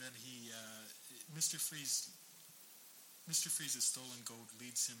 And then Mr. Freeze's stolen gold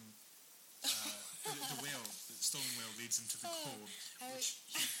leads him, the stolen whale leads him to the gold, which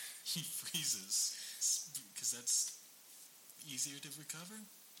he freezes because that's easier to recover.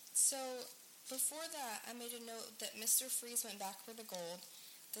 So, before that, I made a note that Mr. Freeze went back for the gold.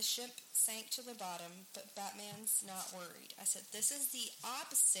 The ship sank to the bottom, but Batman's not worried. I said, this is the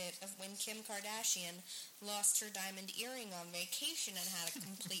opposite of when Kim Kardashian lost her diamond earring on vacation and had a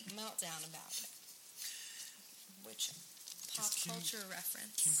complete meltdown about it. Which, pop culture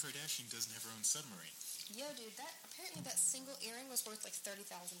reference. Kim Kardashian doesn't have her own submarine. Yo, dude, apparently that single earring was worth like $30,000.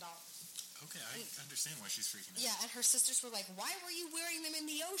 Okay, I understand why she's freaking out. Yeah, and her sisters were like, why were you wearing them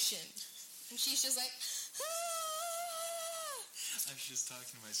in the ocean? And she's just like, I was just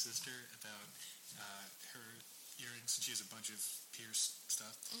talking to my sister about her earrings. She has a bunch of pierced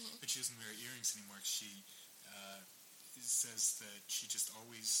stuff, but she doesn't wear earrings anymore. She says that she just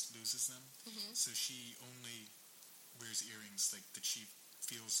always loses them, so she only wears earrings like that she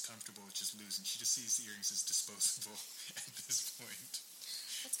feels comfortable with just losing. She just sees the earrings as disposable at this point.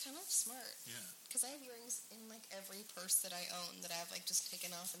 That's kind of smart. Yeah. Because I have earrings in like every purse that I own that I've like just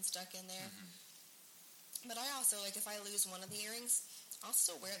taken off and stuck in there. But I also, like, if I lose one of the earrings, I'll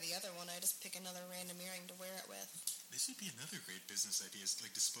still wear the other one. I just pick another random earring to wear it with. This would be another great business idea, is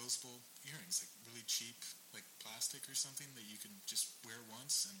like disposable earrings, like really cheap, like plastic or something that you can just wear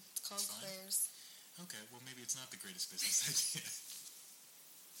once and it's called Claire's. Okay, well maybe it's not the greatest business idea.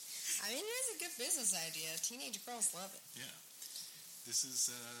 I mean, it is a good business idea. Teenage girls love it. Yeah. This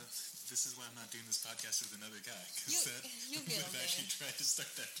is why I'm not doing this podcast with another guy, because you'll get him, actually tried to start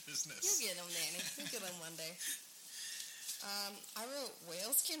that business. You'll get him, Danny. You'll get him one day. I wrote,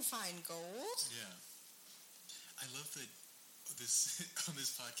 whales can find gold? Yeah. I love that this on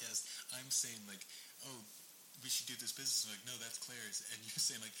this podcast, I'm saying, like, oh, we should do this business. I'm like, no, that's Claire's. And you're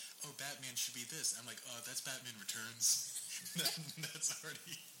saying, like, oh, Batman should be this. I'm like, oh, that's Batman Returns. That's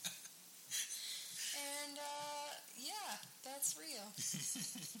already... And, yeah, that's real.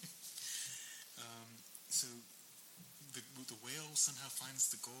 So the whale somehow finds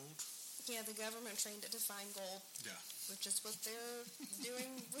the gold? Yeah, the government trained it to find gold. Yeah. Which is what they're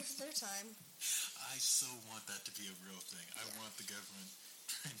doing with their time. I so want that to be a real thing. I want the government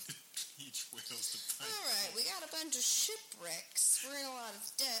trying to teach whales to find gold. All right, we got a bunch of shipwrecks. We're in a lot of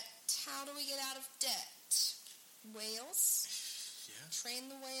debt. How do we get out of debt? Whales? Yeah. Train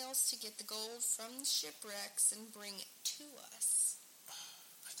the whales to get the gold from the shipwrecks and bring it to us.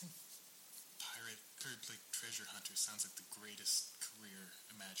 I think pirate or like treasure hunter sounds like the greatest career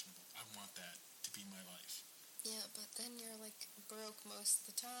imaginable. I want that to be my life. Yeah, but then you're like broke most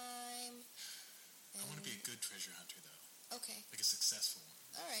of the time. I want to be a good treasure hunter though. Okay. Like a successful one.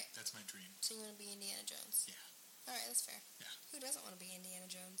 All right. That's my dream. So you want to be Indiana Jones? Yeah. All right, that's fair. Yeah. Who doesn't want to be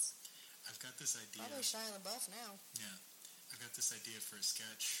Indiana Jones? I've got this idea. Probably Shia LaBeouf now. Yeah. I've got this idea for a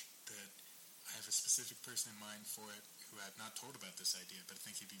sketch that I have a specific person in mind for it who I've not told about this idea, but I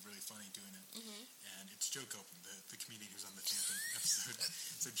think he'd be really funny doing it. And it's Joe Gilpin, the comedian who's on the Tampon episode.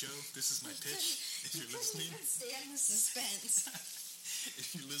 So, Joe, this is my pitch. If you're listening... Stand the suspense.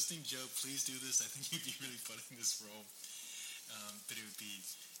 If you're listening, Joe, please do this. I think you'd be really funny in this role. But it would be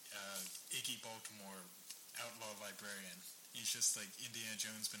Iggy Baltimore, outlaw librarian. He's just like Indiana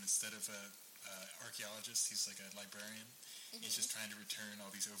Jones, but instead of a archaeologist, he's like a librarian. He's just trying to return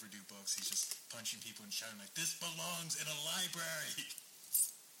all these overdue books. He's just punching people and shouting like, "This belongs in a library."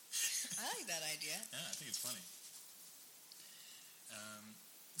 I like that idea. Yeah, I think it's funny.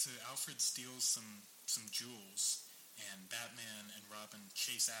 So Alfred steals some jewels, and Batman and Robin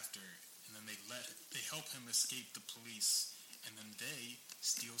chase after, and then they help him escape the police, and then they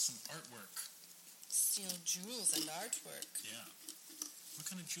steal some artwork. Steal jewels and artwork. Yeah. What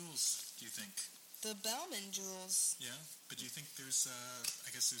kind of jewels do you think? The Bellman jewels. Yeah, but do you think there's, I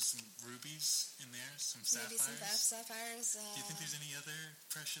guess there's some rubies in there, some sapphires? Maybe some sapphires. Do you think there's any other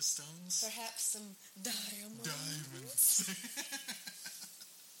precious stones? Perhaps some diamonds. Diamonds.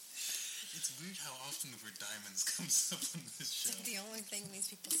 It's weird how often the word diamonds comes up on this show. It's the only thing these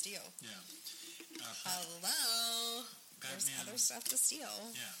people steal. Yeah. Hello. There's other stuff to steal.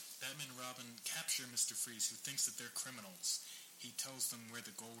 Yeah. Batman and Robin capture Mr. Freeze, who thinks that they're criminals. He tells them where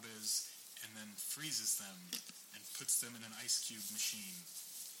the gold is, and then freezes them and puts them in an ice cube machine.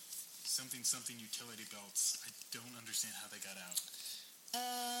 Something utility belts. I don't understand how they got out.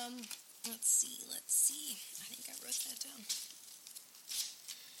 Let's see. I think I wrote that down.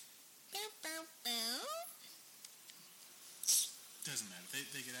 Doesn't matter.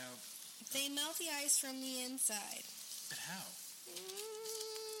 They get out. They melt the ice from the inside. But how?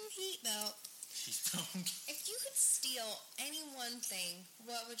 Heat melt. Heat melt? If you could steal any one thing,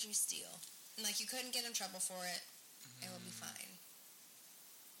 what would you steal? And, like, you couldn't get in trouble for it. It would be fine.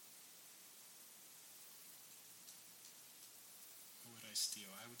 What would I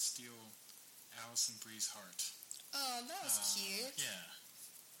steal? I would would steal Allison Brie's heart. Oh, that was cute.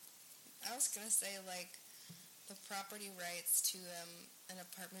 Yeah. I was going to say, like, the property rights to an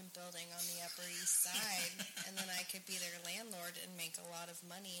apartment building on the Upper East Side, and then I could be their landlord and make a lot of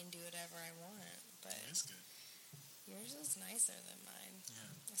money and do whatever I want. But that is good. Yours is nicer than mine.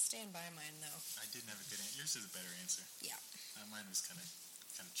 Yeah. I stand by mine, though. I didn't have a good answer. Yours is a better answer. Yeah. Mine was kind of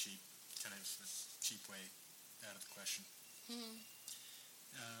cheap. Kind of a cheap way out of the question.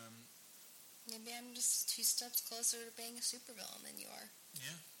 Maybe I'm just 2 steps closer to being a supervillain than you are.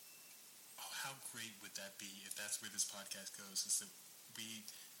 Yeah. Oh, how great would that be if that's where this podcast goes, is that we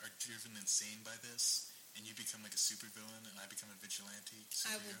are driven insane by this, and you become like a supervillain, and I become a vigilante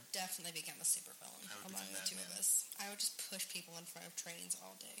superhero? I would definitely become a supervillain among the two of us. I would just push people in front of trains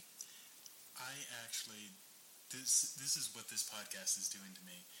all day. I actually... This is what this podcast is doing to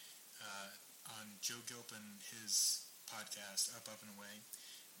me. On Joe Gilpin, his podcast, Up, and Away,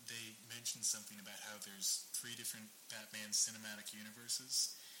 they mentioned something about how there's 3 different Batman cinematic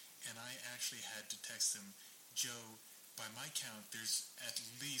universes, and I actually had to text him, Joe, by my count, there's at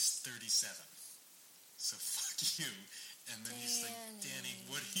least 37. So fuck you. And then he's like, Danny,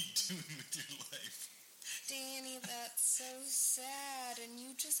 what are you doing with your life? Danny, that's so sad. And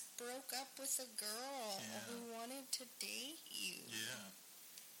you just broke up with a girl who wanted to date you. Yeah.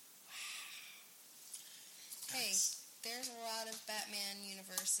 Hey, there's a lot of Batman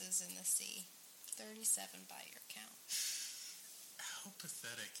universes in the sea. 37 by your count. How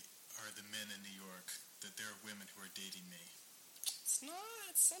pathetic are the men in New York that there are women who are dating me? It's not.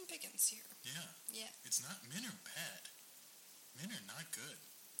 It's some pickings here. Yeah. Yeah. It's not. Men are bad. Men are not good.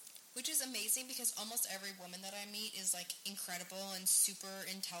 Which is amazing because almost every woman that I meet is like incredible and super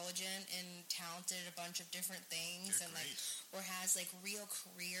intelligent and talented at a bunch of different things. They're and great. like, or has like real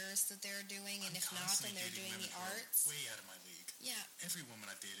careers that they're doing, and I'm if not, then they're doing the arts. Way out of my league. Yeah. Every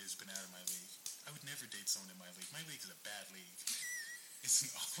woman I've dated has been out of my league. I would never date someone in my league. My league is a bad league. It's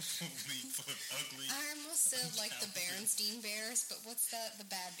an awful league full of ugly. I almost said like the Berenstein Bears, but what's that? The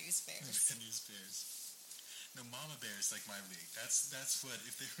Bad News Bears. The Bad News Bears. No, Mama Bear is like my league. That's what,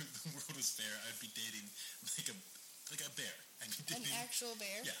 if the world was fair, I'd be dating like a bear. I'd be dating, an actual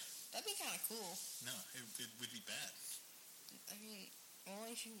bear? Yeah. That'd be kind of cool. No, it would be bad. I mean,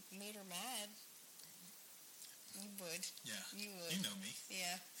 only if you made her mad. You would. Yeah. You would. You know me.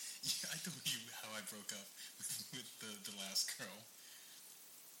 Yeah. I told you how I broke up with the last girl.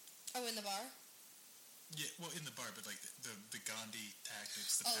 Oh, in the bar? Yeah, well, in the bar, but like the Gandhi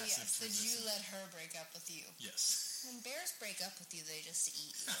tactics, the yes. passive Did resistance. you let her break up with you? Yes. When bears break up with you, they just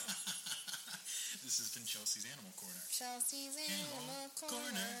eat you. This has been Chelsea's Animal Corner. Chelsea's Animal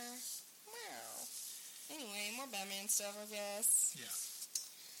Corner. Wow. Anyway, more Batman stuff, I guess. Yeah.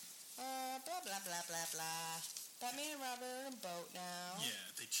 Blah, blah, blah, blah, blah. Batman and Robin are in a boat now. Yeah,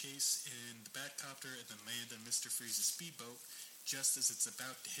 they chase in the Batcopter and then land on Mr. Freeze's speedboat. Just as it's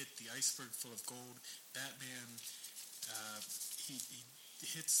about to hit the iceberg full of gold, Batman, he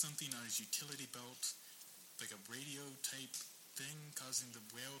hits something on his utility belt, like a radio-type thing, causing the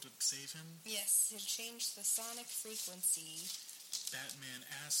whale to save him. Yes, it changed the sonic frequency. Batman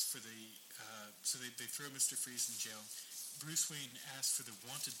asks for the... so they throw Mr. Freeze in jail. Bruce Wayne asks for the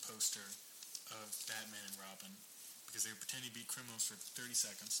wanted poster of Batman and Robin, because they were pretending to be criminals for 30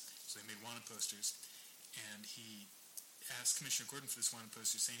 seconds, so they made wanted posters, and he asked Commissioner Gordon for this wanted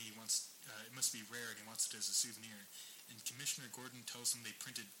poster, saying he wants it must be rare and he wants it as a souvenir. And Commissioner Gordon tells him they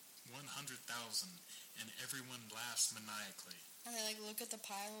printed 100,000, and everyone laughs maniacally. And they like look at the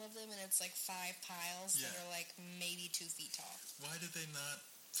pile of them, and it's like 5 piles that are like maybe 2 feet tall. Why did they not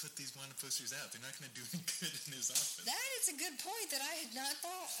put these wanted posters out? They're not going to do any good in his office. That is a good point that I had not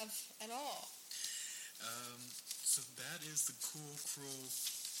thought of at all. So that is the cool, cruel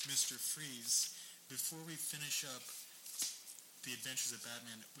Mr. Freeze. Before we finish up the Adventures of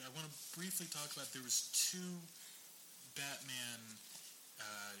Batman, I want to briefly talk about, there was 2 Batman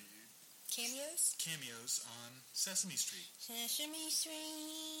cameos on Sesame Street. Sesame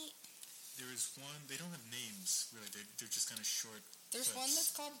Street. There is one, they don't have names, really. They're just kind of short There's clips. one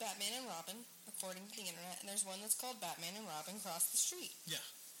that's called Batman and Robin, according to the internet, and there's one that's called Batman and Robin Cross the Street. Yeah.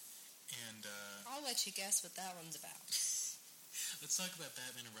 And I'll let you guess what that one's about. Let's talk about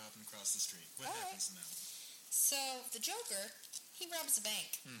Batman and Robin Cross the Street. What happens in that one? So, the Joker, he robs a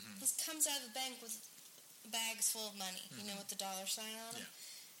bank. Mm-hmm. He comes out of the bank with bags full of money, you know, with the dollar sign on them.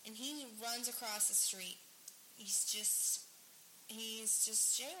 Yeah. And he runs across the street. He's just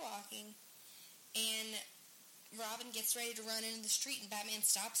jaywalking. And Robin gets ready to run into the street, and Batman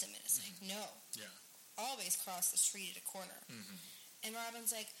stops him and is like, no. Yeah. Always cross the street at a corner. Mm-hmm. And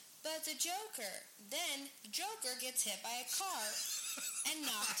Robin's like, But the Joker gets hit by a car and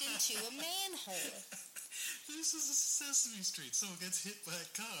knocked into a manhole. This is a Sesame Street. Someone gets hit by a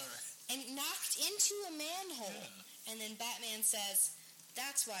car. And knocked into a manhole. Yeah. And then Batman says,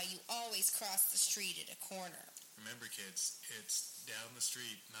 that's why you always cross the street at a corner. Remember, kids, it's down the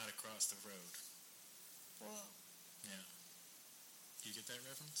street, not across the road. Whoa. Yeah. You get that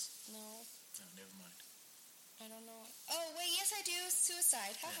reference? No. No, never mind. I don't know. Oh, wait, yes I do.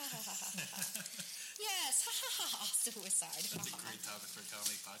 Suicide. Ha ha ha ha ha. Yes, ha ha ha ha. Suicide. That's a great topic for a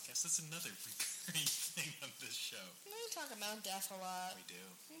comedy podcast. That's another recurring thing on this show. We talk about death a lot. We do.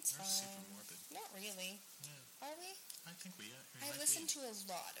 It's We're fine. super morbid. Not really. Yeah. Are we? I think we are. I listen to a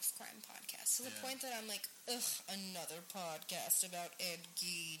lot of crime podcasts to the point that I'm like, ugh, another podcast about Ed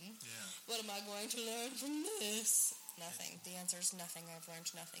Gein. Yeah. What am I going to learn from this? Nothing. The answer is nothing. I've learned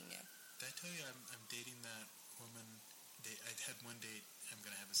nothing new. Did I tell you I'm dating that woman? I had one date. I'm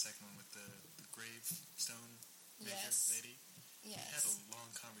going to have a second one with the gravestone maker lady. Yes. We had a long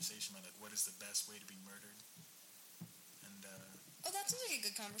conversation about, like, what is the best way to be murdered. And, oh, that sounds like a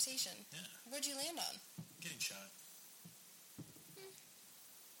good conversation. Yeah. Where'd you land on? Getting shot.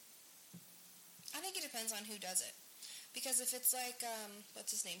 I think it depends on who does it. Because if it's like,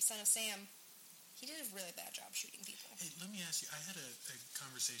 what's his name, Son of Sam, he did a really bad job shooting people. Hey, let me ask you, I had a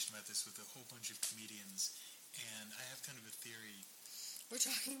conversation about this with a whole bunch of comedians, and I have kind of a theory. We're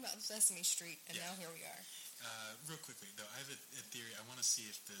talking about Sesame Street, and now here we are. Real quickly, though, I have a theory. I want to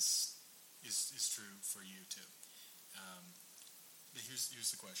see if this is true for you, too. But here's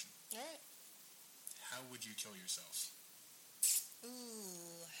the question. All right. How would you kill yourself?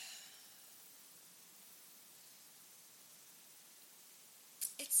 Ooh.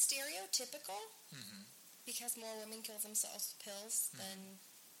 It's stereotypical because more women kill themselves with pills than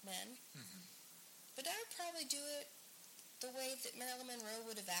men. But I would probably do it the way that Marilyn Monroe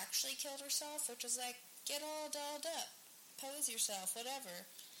would have actually killed herself, which is like, get all dolled up, pose yourself, whatever,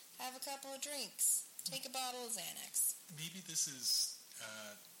 have a couple of drinks, take a bottle of Xanax. Maybe this is,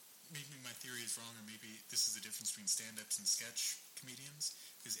 maybe my theory is wrong, or maybe this is the difference between stand-ups and sketch comedians,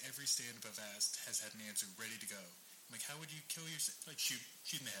 because every stand-up I've asked has had an answer ready to go. I'm like, how would you kill yourself? Like, shoot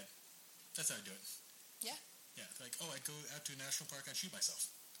in the head. That's how I do it. Yeah. Yeah, like, oh, I'd go out to a national park and shoot myself.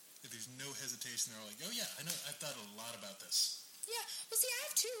 If there's no hesitation, they're all like, oh yeah, I know, I've thought a lot about this. Yeah, well see, I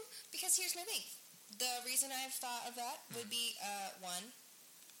have two, because here's my thing. The reason I've thought of that would be, one,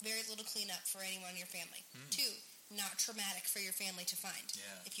 very little cleanup for anyone in your family. Two, not traumatic for your family to find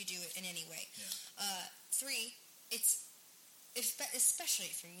if you do it in any way. Yeah. Three, it's,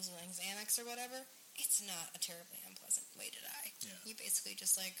 especially if you're using like Xanax or whatever, it's not a terribly unpleasant way to die. Yeah. You basically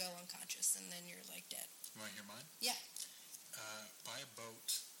just like go unconscious and then you're like dead. You want to hear mine? Yeah. Buy a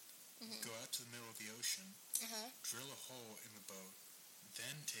boat, go out to the middle of the ocean, drill a hole in the boat,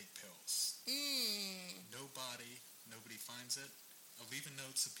 then take pills. No body, nobody finds it. I'll leave a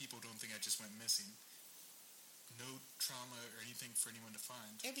note so people don't think I just went missing. No trauma or anything for anyone to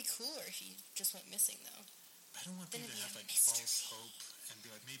find. It would be cooler if you just went missing, though. I don't want them to have, like, false hope and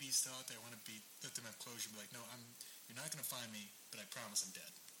be like, maybe he's still out there. I want to let them have closure and be like, no, you're not going to find me, but I promise I'm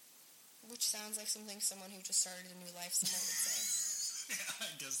dead. Which sounds like something someone who just started a new life someone would say. Yeah,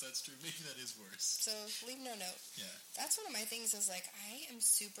 I guess that's true. Maybe that is worse. So, leave no note. Yeah. That's one of my things is, like, I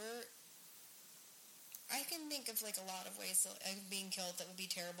can think of, like, a lot of ways of being killed that would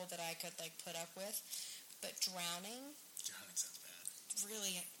be terrible that I could, like, put up with. But drowning... Drowning sounds bad.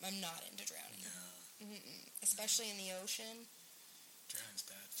 Really, I'm not into drowning. No. Especially in the ocean. Drowning's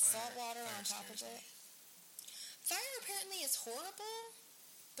bad. Salt water on top of it. Fire apparently is horrible,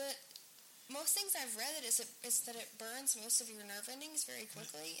 but most things I've read is that it burns most of your nerve endings very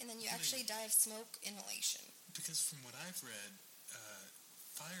quickly, and then you actually die of smoke inhalation. Because from what I've read,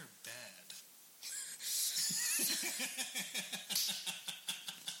 fire bad.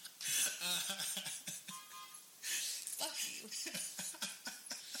 Fuck you.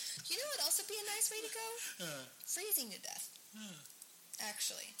 You know what else would be a nice way to go? Freezing to death.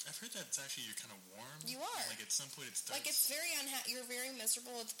 Actually. I've heard that it's actually, you're kind of warm. You are. Like, at some point it starts... Like, it's very you're very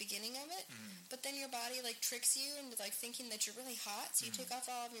miserable at the beginning of it, but then your body, like, tricks you into, like, thinking that you're really hot, so you take off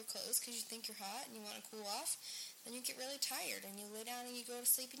all of your clothes because you think you're hot and you want to cool off, then you get really tired, and you lay down and you go to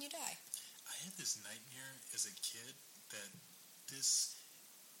sleep and you die. I had this nightmare as a kid that this...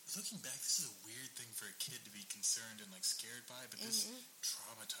 Looking back, this is a weird thing for a kid to be concerned and, like, scared by, but this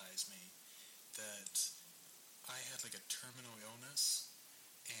traumatized me. That I had, like, a terminal illness,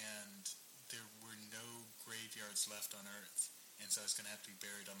 and there were no graveyards left on Earth. And so I was going to have to be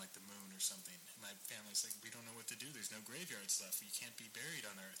buried on, like, the moon or something. And my family's like, we don't know what to do. There's no graveyards left. You can't be buried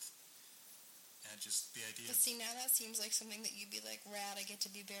on Earth. And just the idea. But see, now that seems like something that you'd be like, rad, I get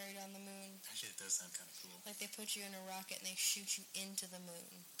to be buried on the moon. Actually, it does sound kind of cool. Like they put you in a rocket and they shoot you into the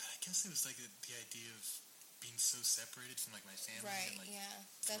moon. But I guess it was like the idea of being so separated from like my family. Right, and, like, yeah.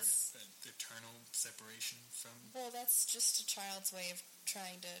 That's eternal separation from. Well, that's just a child's way of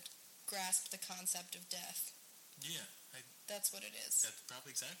trying to grasp the concept of death. Yeah. That's what it is. That's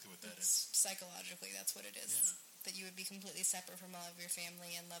probably exactly what that is. Psychologically, that's what it is. Yeah. That you would be completely separate from all of your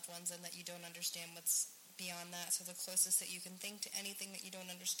family and loved ones, and that you don't understand what's beyond that. So the closest that you can think to anything that you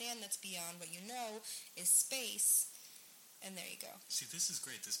don't understand that's beyond what you know is space. And there you go. See, this is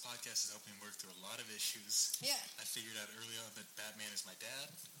great. This podcast is helping me work through a lot of issues. Yeah. I figured out early on that Batman is my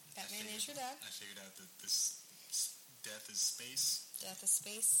dad. Batman is your dad. I figured out that this death is space. Death is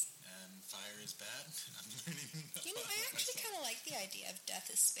space. And fire is bad. I'm learning. You know, I actually kind of like the idea of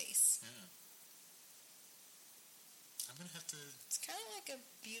death is space. Yeah. I'm going to have to... It's kind of like a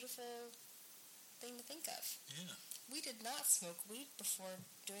beautiful thing to think of. Yeah. We did not smoke weed before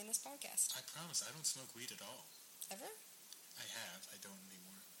doing this podcast. I promise, I don't smoke weed at all. Ever? I have. I don't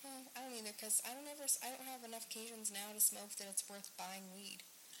anymore. I don't either, because I don't have enough occasions now to smoke that it's worth buying weed.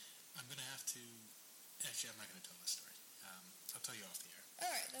 I'm going to have to... Actually, I'm not going to tell this story. I'll tell you off the air. All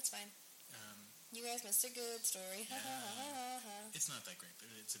right, that's fine. You guys missed a good story. It's not that great,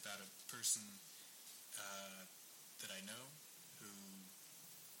 but it's about a person that I know who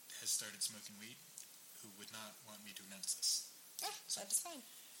has started smoking weed who would not want me to announce this. Oh, that is fine.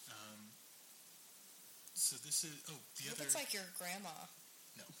 So this is... Oh, the other... It's like your grandma.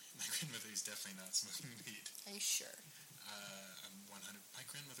 No, my grandmother is definitely not smoking weed. Are you sure? I'm 100... My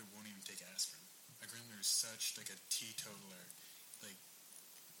grandmother won't even take aspirin. My grandmother is such, like, a teetotaler. Like,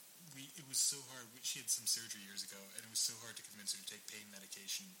 it was so hard. She had some surgery years ago, and it was so hard to convince her to take pain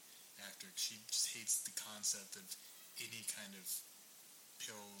medication after. She just hates the concept of any kind of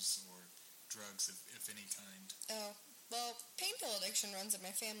pills or drugs of any kind. Oh, well, pain pill addiction runs in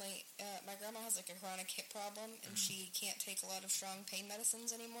my family. My grandma has, like, a chronic hip problem, and she can't take a lot of strong pain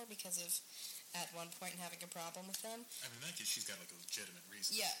medicines anymore because of, at one point, having a problem with them. I mean, in that case, she's got, like, a legitimate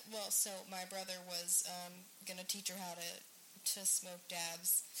reason. Yeah, well, so my brother was going to teach her how to smoke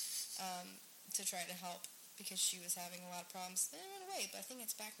dabs to try to help because she was having a lot of problems. Then it went away, but I think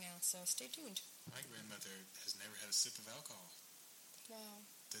it's back now, so stay tuned. My grandmother has never had a sip of alcohol. Wow.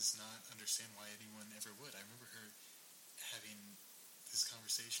 Does not understand why anyone ever would. I remember her having this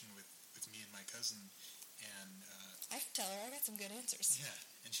conversation with me and my cousin, and I can tell her I got some good answers. Yeah,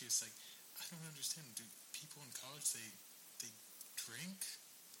 and she was like, I don't understand. Do people in college they drink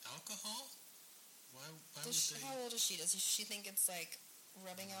alcohol? Why would they? How old is she? Does she think it's like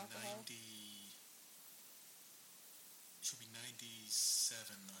rubbing alcohol? She'll be 97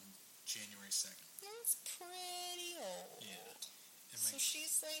 on January 2nd. That's pretty old. Yeah. So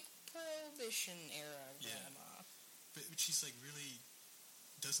she's like Prohibition era grandma. Yeah. But she's like really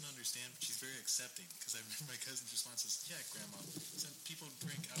doesn't understand, but she's very accepting. Because I remember my cousin's response is, yeah, Grandma, some people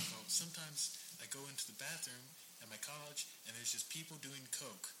drink alcohol. Sometimes I go into the bathroom at my college, and there's just people doing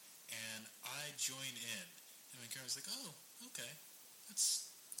coke, and I join in. And my grandma's like, oh, okay. That's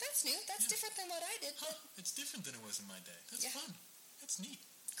new. That's different than what I did. Huh, it's different than it was in my day. That's fun. That's neat.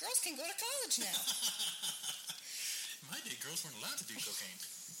 Girls can go to college now. In my day, girls weren't allowed to do cocaine.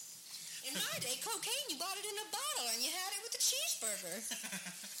 In my day, cocaine, you bought it in a bottle and you had it with a cheeseburger.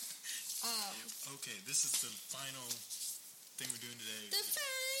 Okay, this is the final thing we're doing today. The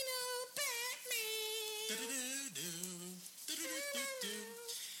final Batman.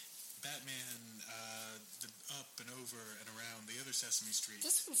 Batman, the Up and Over and Around, the other Sesame Street.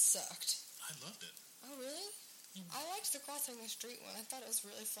 This one sucked. I loved it. Oh, really? I liked the Crossing the Street one. I thought it was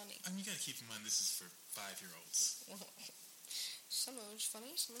really funny. I mean, you gotta keep in mind this is for 5-year-olds. Some of it's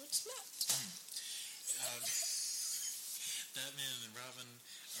funny, some of it's not. Batman and Robin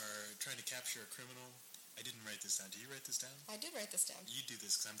are trying to capture a criminal. I didn't write this down. Did you write this down? I did write this down. You do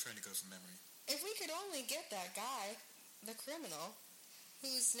this because I'm trying to go from memory. If we could only get that guy, the criminal,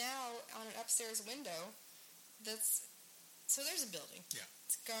 who's now on an upstairs window, so there's a building. Yeah.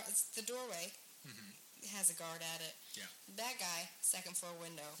 It's the doorway. Mm-hmm. It has a guard at it. Yeah. That guy, second floor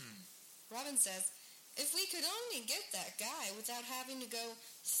window. Robin says, if we could only get that guy without having to go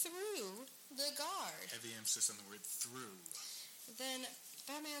through the guard. Heavy emphasis on the word through. Then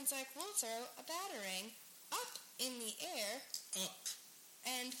Batman's like, we'll throw a batarang up in the air. Up.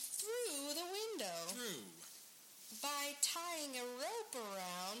 And through the window. Through. By tying a rope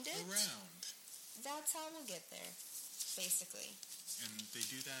around it. Around. That's how we'll get there, basically. And they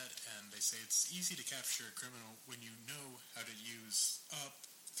do that, and they say it's easy to capture a criminal when you know how to use up,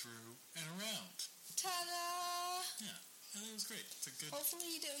 through, and around. Ta-da! Yeah. And it was great. It's a good.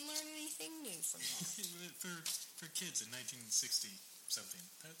 Hopefully, you didn't learn anything new from that. for kids in 1960 something,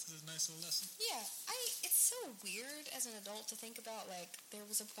 that's a nice little lesson. Yeah, it's so weird as an adult to think about. Like, there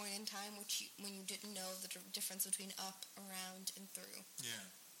was a point in time when you didn't know the difference between up, around, and through. Yeah,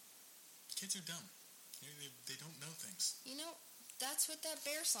 kids are dumb. They don't know things. You know, that's what that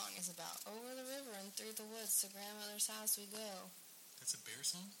bear song is about. Over the river and through the woods to grandmother's house we go. That's a bear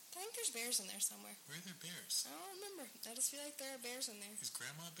song? I think there's bears in there somewhere. Where are there bears? I don't remember. I just feel like there are bears in there. Is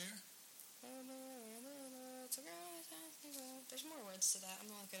Grandma a bear? There's more words to that. I'm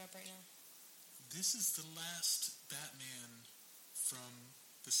going to look it up right now. This is the last Batman from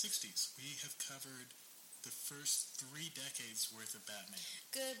the 60s. We have covered the first 3 decades worth of Batman.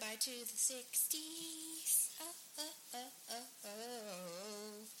 Goodbye to the 60s. I'm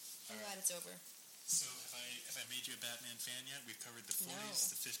glad it's over. So have I made you a Batman fan yet? We've covered the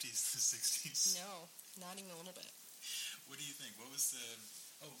 40s, the 50s, the 60s. No, not even a little bit. What do you think? What was the...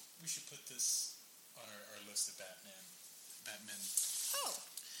 Oh, we should put this on our list of Batmen. Oh.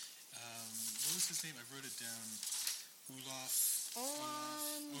 What was his name? I wrote it down. Olaf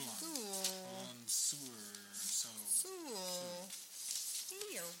Sewell.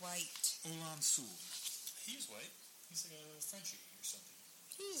 You're white. Olan Sewell. He's white. He's like a Frenchie or something.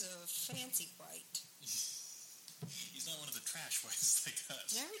 He's a fancy white. He's not one of the trash whites like us.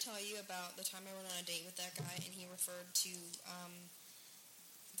 Did I ever tell you about the time I went on a date with that guy and he referred to,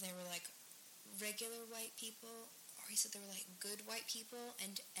 they were like regular white people, or he said they were like good white people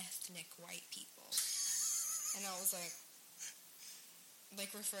and ethnic white people. And I was like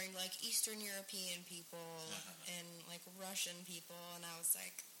referring to like Eastern European people and like Russian people, and I was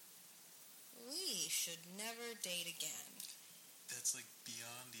like, we should never date again. That's like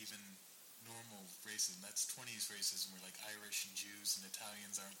beyond even normal racism. That's 20s racism where like Irish and Jews and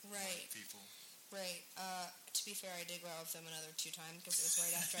Italians aren't white people. Right. To be fair, I did go out with them another 2 times because it was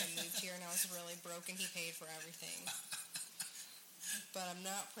right after I moved here and I was really broke and he paid for everything. But I'm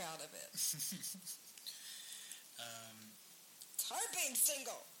not proud of it. It's hard being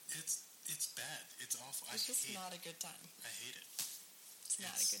single. It's bad. It's awful. It's just not a good time. I hate it. It's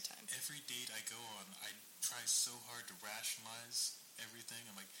not a good time. Every date I go on, I try so hard to rationalize everything.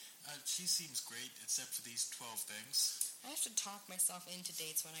 I'm like, she seems great except for these 12 things. I have to talk myself into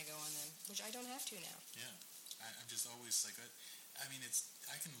dates when I go on them, which I don't have to now. Yeah. I'm just always like, I mean,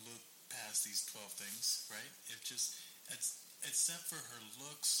 I can look past these 12 things, right? Except for her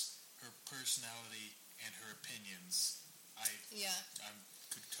looks, her personality, and her opinions, I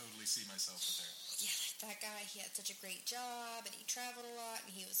could totally see myself with her. Yeah, that guy, he had such a great job, and he traveled a lot,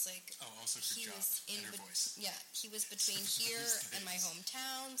 and he was like... Oh, also her job and her voice. Yeah, he was between here and my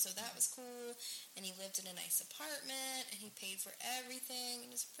hometown, so that was cool, and he lived in a nice apartment, and he paid for everything, and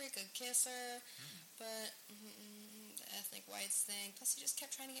he was a pretty good kisser, but the ethnic whites thing, plus he just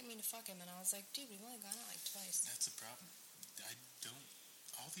kept trying to get me to fuck him, and I was like, dude, we've only gone out like twice. That's a problem.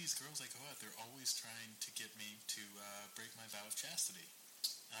 All these girls I go out, they're always trying to get me to break my vow of chastity.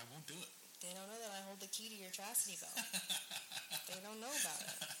 I won't do it. They don't know that I hold the key to your chastity belt. They don't know about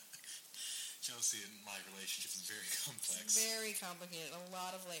it. Jealousy in my relationship is very complex. It's very complicated. A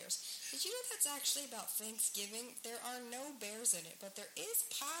lot of layers. Did you know that's actually about Thanksgiving? There are no bears in it, but there is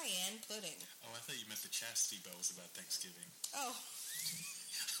pie and pudding. Oh, I thought you meant the chastity belt was about Thanksgiving. Oh.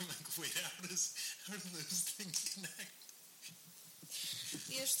 I'm like, wait, how do those things connect?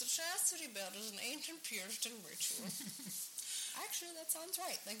 Yes, the chastity belt is an ancient Puritan ritual. Actually, that sounds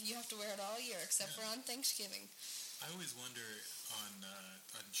right. Like, you have to wear it all year, except for on Thanksgiving. I always wonder on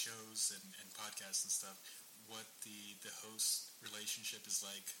shows and podcasts and stuff, what the host relationship is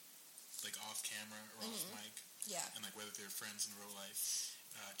like off camera or off mic. Yeah. And like whether they're friends in real life.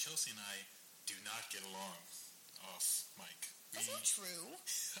 Chelsea and I do not get along off mic. That's not true.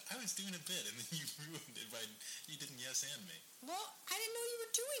 I was doing a bit, and then you ruined it by you didn't yes and me. Well, I didn't know you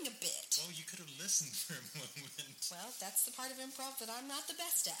were doing a bit. Well, you could have listened for a moment. Well, that's the part of improv that I'm not the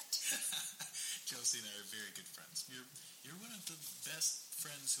best at. Chelsea and I are very good friends. You're one of the best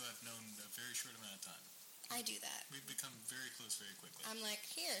friends who I've known a very short amount of time. I do that. We've become very close very quickly. I'm like,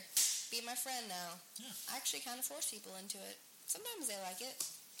 here, be my friend now. Yeah. I actually kind of force people into it. Sometimes they like it.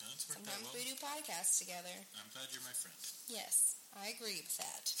 No, it's worked Sometimes out well. we do podcasts together. I'm glad you're my friend. Yes, I agree with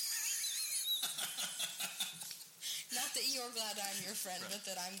that. Not that you're glad I'm your friend, right. But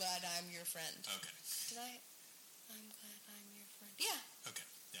that I'm glad I'm your friend. Okay. I'm glad I'm your friend. Yeah. Okay.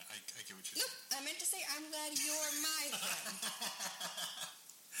 Yeah, I get what you're saying. Nope, I meant to say I'm glad you're my friend.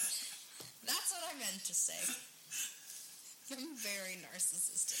 That's what I meant to say. I'm very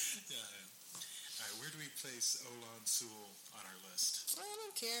narcissistic. Yeah, I am. All right, where do we place Olan Sewell on our list? I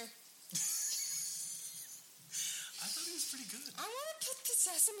don't care. I thought he was pretty good. I want to put the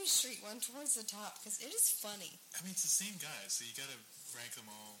Sesame Street one towards the top because it is funny. I mean, it's the same guy, so you gotta rank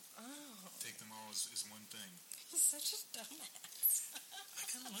them all. Oh. Take them all as one thing. He's such a dumbass. I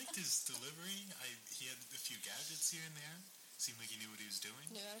kind of liked his delivery. He had a few gadgets here and there. Seemed like he knew what he was doing.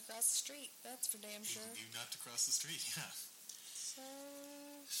 Knew how to cross the street. That's for damn sure. He knew not to cross the street, yeah. So...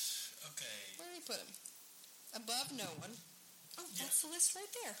 Okay. Where do we put him? Above no one. Oh, that's the list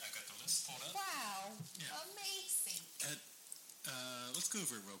right there. I got the list pulled up. Wow. Yeah. Amazing. Let's go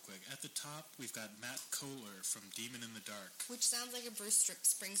over it real quick. At the top, we've got Matt Kohler from Demon in the Dark. Which sounds like a Bruce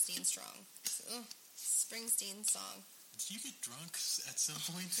Springsteen Springsteen song. Did you get drunk at some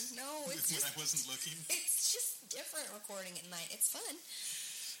point? No, it's when just... I wasn't looking? It's just different recording at night. It's fun.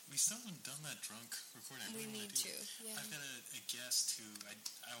 We still haven't done that drunk recording. We need to, yeah. I've got a guest who,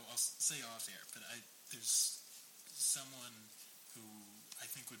 I'll say off air, but there's someone who I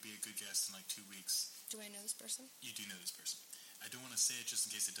think would be a good guest in like 2 weeks. Do I know this person? You do know this person. I don't want to say it just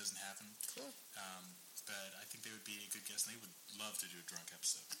in case it doesn't happen. Cool. But I think they would be a good guest, and they would love to do a drunk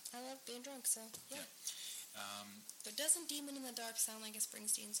episode. I love being drunk, so yeah. But doesn't Demon in the Dark sound like a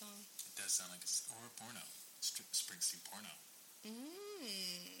Springsteen song? It does sound like or a porno. Springsteen porno.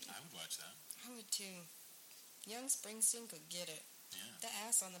 I would watch that. I would too. Young Springsteen could get it. Yeah. The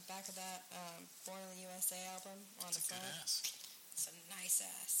ass on the back of that Born in the USA album on it's the front. Good ass. It's a nice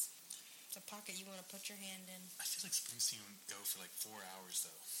ass. It's a pocket you want to put your hand in. I feel like Springsteen would go for like 4 hours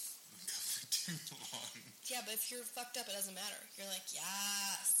though. Wouldn't go for too long. Yeah, but if you're fucked up, it doesn't matter. You're like,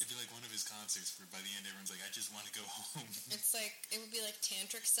 yes. It'd be like one of his concerts where by the end everyone's like, I just want to go home. It's like, it would be like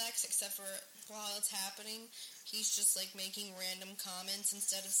tantric sex, except for while it's happening, he's just like making random comments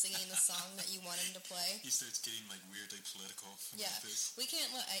instead of singing the song that you want him to play. He starts getting like weirdly political. Yeah. This. We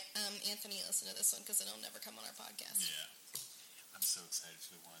can't let Anthony listen to this one because then he'll never come on our podcast. Yeah. I'm so excited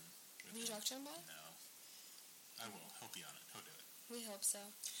for the one. Will you talk to him about it? No. I will. He'll be on it. He'll do it. We hope so.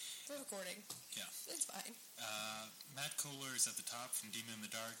 We're recording. Yeah. It's fine. Matt Kohler is at the top from Demon in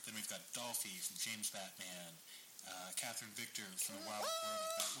the Dark. Then we've got Dolphy from James Batman. Catherine Victor from The Wild World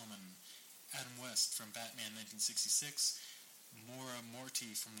of Batwoman. Adam West from Batman 1966. Maura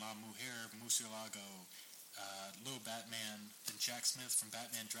Morty from La Mujer Murcielago. Lil Batman. Then Jack Smith from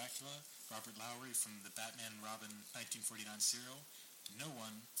Batman Dracula. Robert Lowry from the Batman Robin 1949 serial. No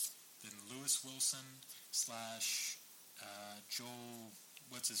One. Then Lewis Wilson / Joel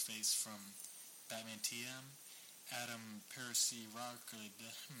what's-his-face from Batman TM. Adam Percy-Rockard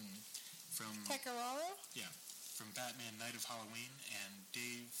from... Pecoraro? Yeah. From Batman Night of Halloween. And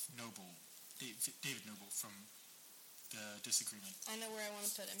David Noble from The Disagreement. I know where I want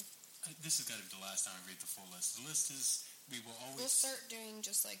to put him. This has got to be the last time I read the full list. The list is... We'll start doing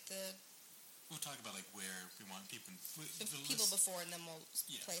just like the... We'll talk about like where we want people. People before, and then we'll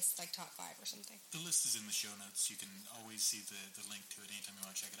place like top 5 or something. The list is in the show notes. You can always see the link to it anytime you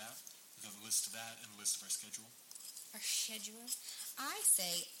want to check it out. We've got a list of that and a list of our schedule. Our schedule? I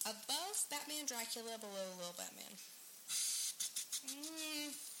say above Batman Dracula, below Lil Batman.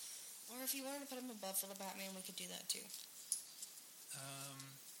 Or if you wanted to put him above Little Batman, we could do that too.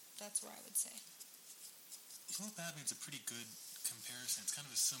 That's where I would say. Little Batman's a pretty good comparison. It's kind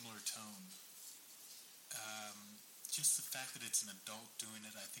of a similar tone. Just the fact that it's an adult doing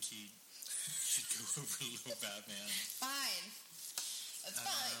it, I think he should go over Little Batman. Fine. That's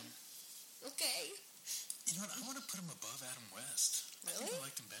fine. Okay. You know what? I want to put him above Adam West. Really? I think I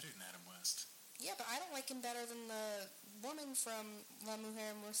liked him better than Adam West. Yeah, but I don't like him better than the woman from La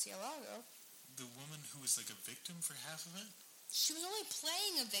Mujer Murcielago. The woman who was like a victim for half of it? She was only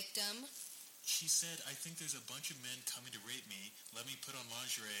playing a victim. She said, I think there's a bunch of men coming to rape me. Let me put on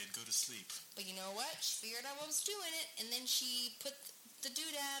lingerie and go to sleep. But you know what? She figured out what was doing it, and then she put the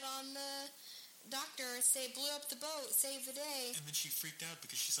doodad on the doctor, blew up the boat, saved the day. And then she freaked out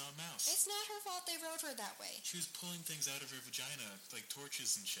because she saw a mouse. It's not her fault they wrote her that way. She was pulling things out of her vagina, like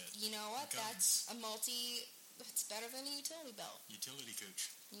torches and shit. You know what? That's it's better than a utility belt. Utility coach.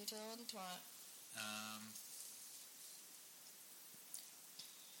 Utility twat.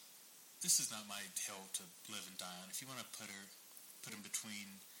 This is not my hill to live and die on. If you want to put him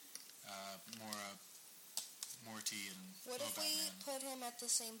between Morty and What if we Batman. put him at the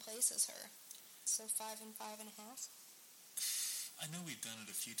same place as her? So 5 and 5.5? I know we've done it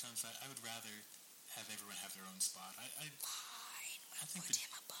a few times, but I would rather have everyone have their own spot. Fine, I think put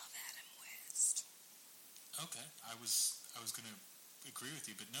him above Adam West. Okay, I was going to agree with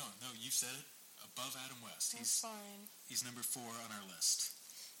you, but no, you said it. Above Adam West. That's fine. He's number 4 on our list.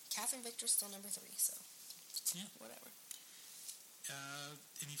 Catherine Victor's still number 3, so yeah, whatever.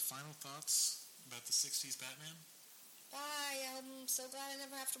 Any final thoughts about the 60s Batman? Bye. I'm so glad I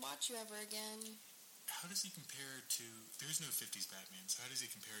never have to watch you ever again. how does he compare to... There's no 50s Batman, so how does he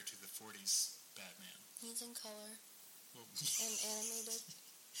compare to the 40s Batman? He's in color. Well, and animated.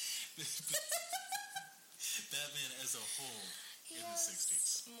 Batman as a whole in the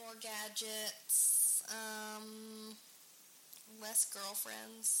 60s. More gadgets, less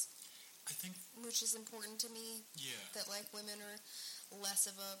girlfriends. I think... Which is important to me. Yeah. That, like, women are less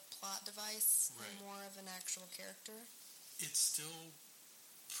of a plot device right. and more of an actual character. It's still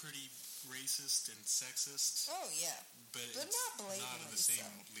pretty racist and sexist. Oh, yeah. But not blatantly not in the same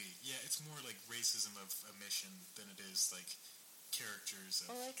so. league. Yeah, it's more like racism of omission than it is like characters.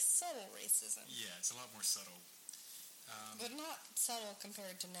 Or like subtle racism. Yeah, it's a lot more subtle. But not subtle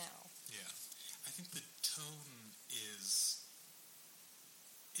compared to now. Yeah. I think the tone is...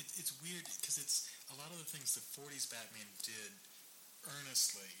 It's weird because it's a lot of the things the 40s Batman did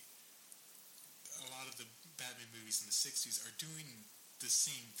earnestly. A lot of the Batman movies in the 60s are doing the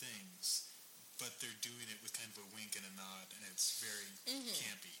same things, but they're doing it with kind of a wink and a nod, and it's very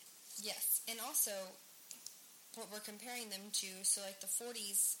campy. Yes, and also what we're comparing them to, so like the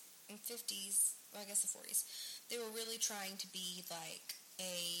 40s and 50s, well, I guess the 40s, they were really trying to be like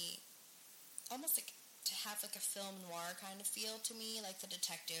almost like to have like a film noir kind of feel to me, like the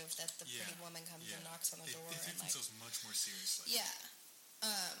detective that the pretty woman comes and knocks on the door. They take themselves much more seriously. Yeah.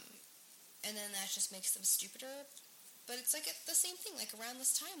 And then that just makes them stupider. But it's like the same thing, like around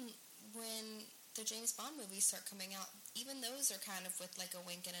this time when the James Bond movies start coming out, even those are kind of with like a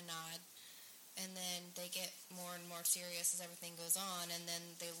wink and a nod. And then they get more and more serious as everything goes on, and then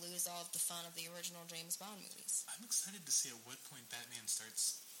they lose all of the fun of the original James Bond movies. I'm excited to see at what point Batman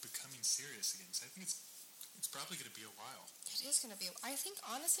starts becoming serious again. So I think it's probably going to be a while. It is going to be. I think,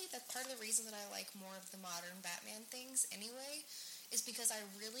 honestly, that part of the reason that I like more of the modern Batman things anyway is because I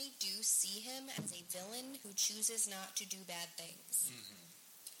really do see him as a villain who chooses not to do bad things.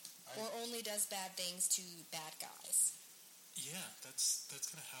 Or only does bad things to bad guys. Yeah, that's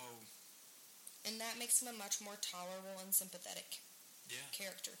kind of how... And that makes him a much more tolerable and sympathetic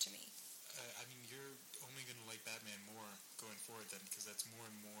character to me. I mean, you're only going to like Batman more going forward then, because that's more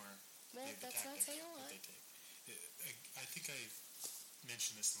and more the that's not saying a lot. They take. I think I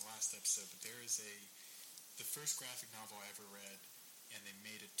mentioned this in the last episode, but there is the first graphic novel I ever read, and they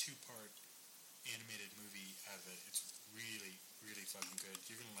made a 2-part animated movie out of it. It's really, really fucking good.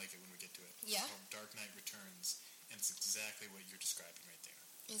 You're going to like it when we get to it. Yeah? It's called Dark Knight Returns, and it's exactly what you're describing right there.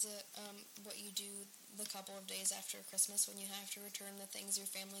 Is it what you do the couple of days after Christmas when you have to return the things your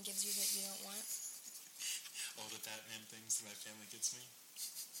family gives you that you don't want? All the Batman things that my family gets me?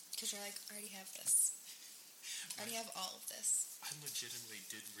 Because you're like, I already have this. I already have all of this. I legitimately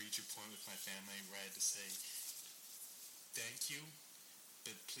did reach a point with my family where I had to say, thank you,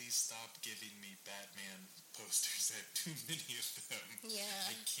 but please stop giving me Batman posters. I have too many of them.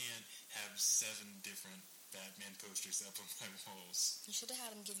 Yeah. I can't have 7 different Batman posters up on my walls. You should have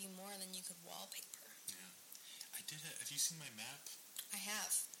had him give you more, and then you could wallpaper. Yeah. I did have you seen my map? I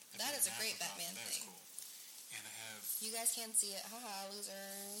have. That is a great Batman thing. That's cool. And I have... You guys can't see it. Haha,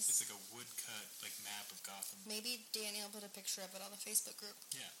 losers. It's like a woodcut map of Gotham. Maybe Danielle put a picture of it on the Facebook group.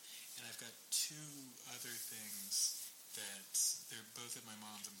 Yeah. And I've got 2 other things that they're both at my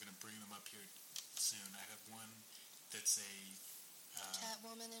mom's. I'm going to bring them up here soon. I have one that's a...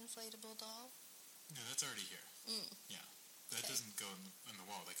 Catwoman inflatable doll? No, that's already here. Yeah. That doesn't go on the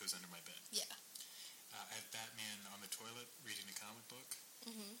wall. That goes under my bed. Yeah. I have Batman on the toilet reading a comic book.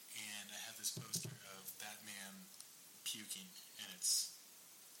 And I have this poster of Batman puking, and it's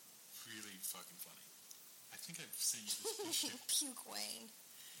really fucking funny. I think I've sent you this picture. Puke Wayne.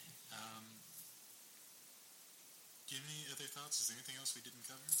 Do you have any other thoughts? Is there anything else we didn't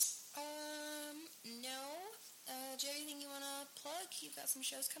cover? No. Do you have anything you want to plug? You've got some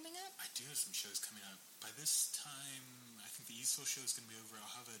shows coming up? I do have some shows coming up. By this time, I think the Eastville show is going to be over.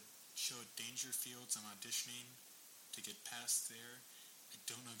 I'll have a show at Dangerfields. I'm auditioning to get past there. I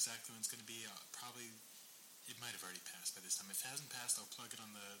don't know exactly when it's going to be. It might have already passed by this time. If it hasn't passed, I'll plug it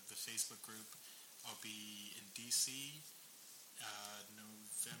on the Facebook group. I'll be in D.C.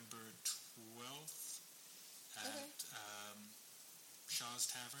 November 12th at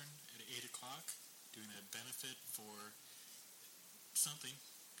Shaw's Tavern at 8 o'clock, doing a benefit for something.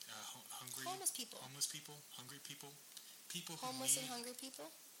 Homeless people, hungry people. People homeless and hungry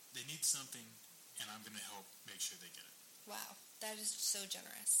people. They need something, and I'm going to help make sure they get it. Wow, that is so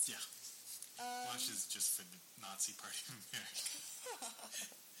generous. Yeah. Watch is just for the Nazi Party of America.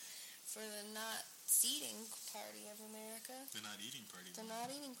 For the not seating party of America. The not eating party. The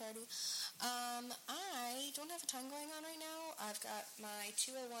not eating party. I don't have a ton going on right now. I've got my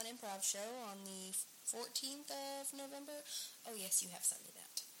 201 improv show on the 14th of November. Oh, yes, you have Sunday that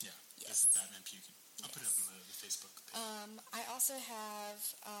Yeah, Yes. this is Batman puking. I'll put it up on the Facebook page. I also have,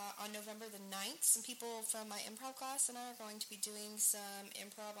 on November the 9th, some people from my improv class and I are going to be doing some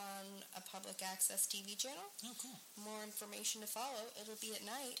improv on a public access TV channel. Oh, cool. More information to follow. It'll be at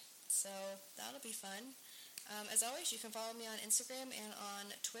night, so that'll be fun. As always, you can follow me on Instagram and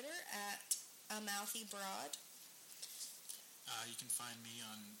on Twitter at @amouthybroad. You can find me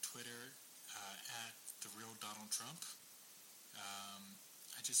on Twitter at @TheRealDonaldTrump.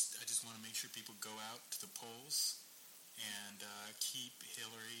 I just want to make sure people go out to the polls and keep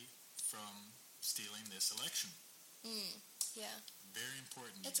Hillary from stealing this election. Yeah. Very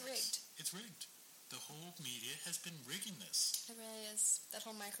important. It's rigged. It's rigged. The whole media has been rigging this. It really is. That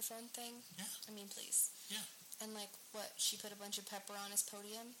whole microphone thing. Yeah. I mean, please. Yeah. And like, what? She put a bunch of pepper on his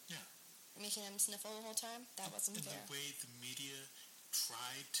podium? Yeah. Making him sniffle the whole time? That wasn't fair. And the way the media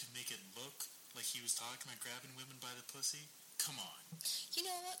tried to make it look like he was talking about grabbing women by the pussy. Come on. You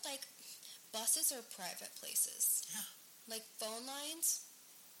know what? Like, buses are private places. Yeah. Like, phone lines,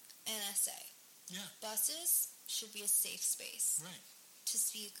 NSA. Yeah. Buses should be a safe space. Right. To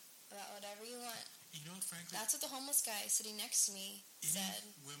speak about whatever you want. You know what, frankly? That's what the homeless guy sitting next to me said.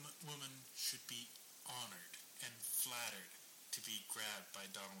 Woman should be honored and flattered to be grabbed by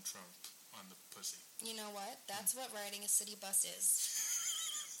Donald Trump on the pussy. You know what? That's what riding a city bus is.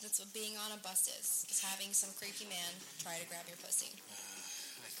 That's what being on a bus is having some creepy man try to grab your pussy.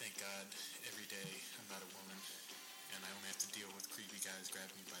 I thank God every day I'm not a woman, and I only have to deal with creepy guys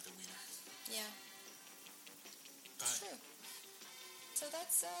grabbing me by the wiener. Yeah. Bye. It's true. So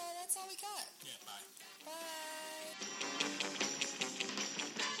that's all we got. Yeah, bye. Bye.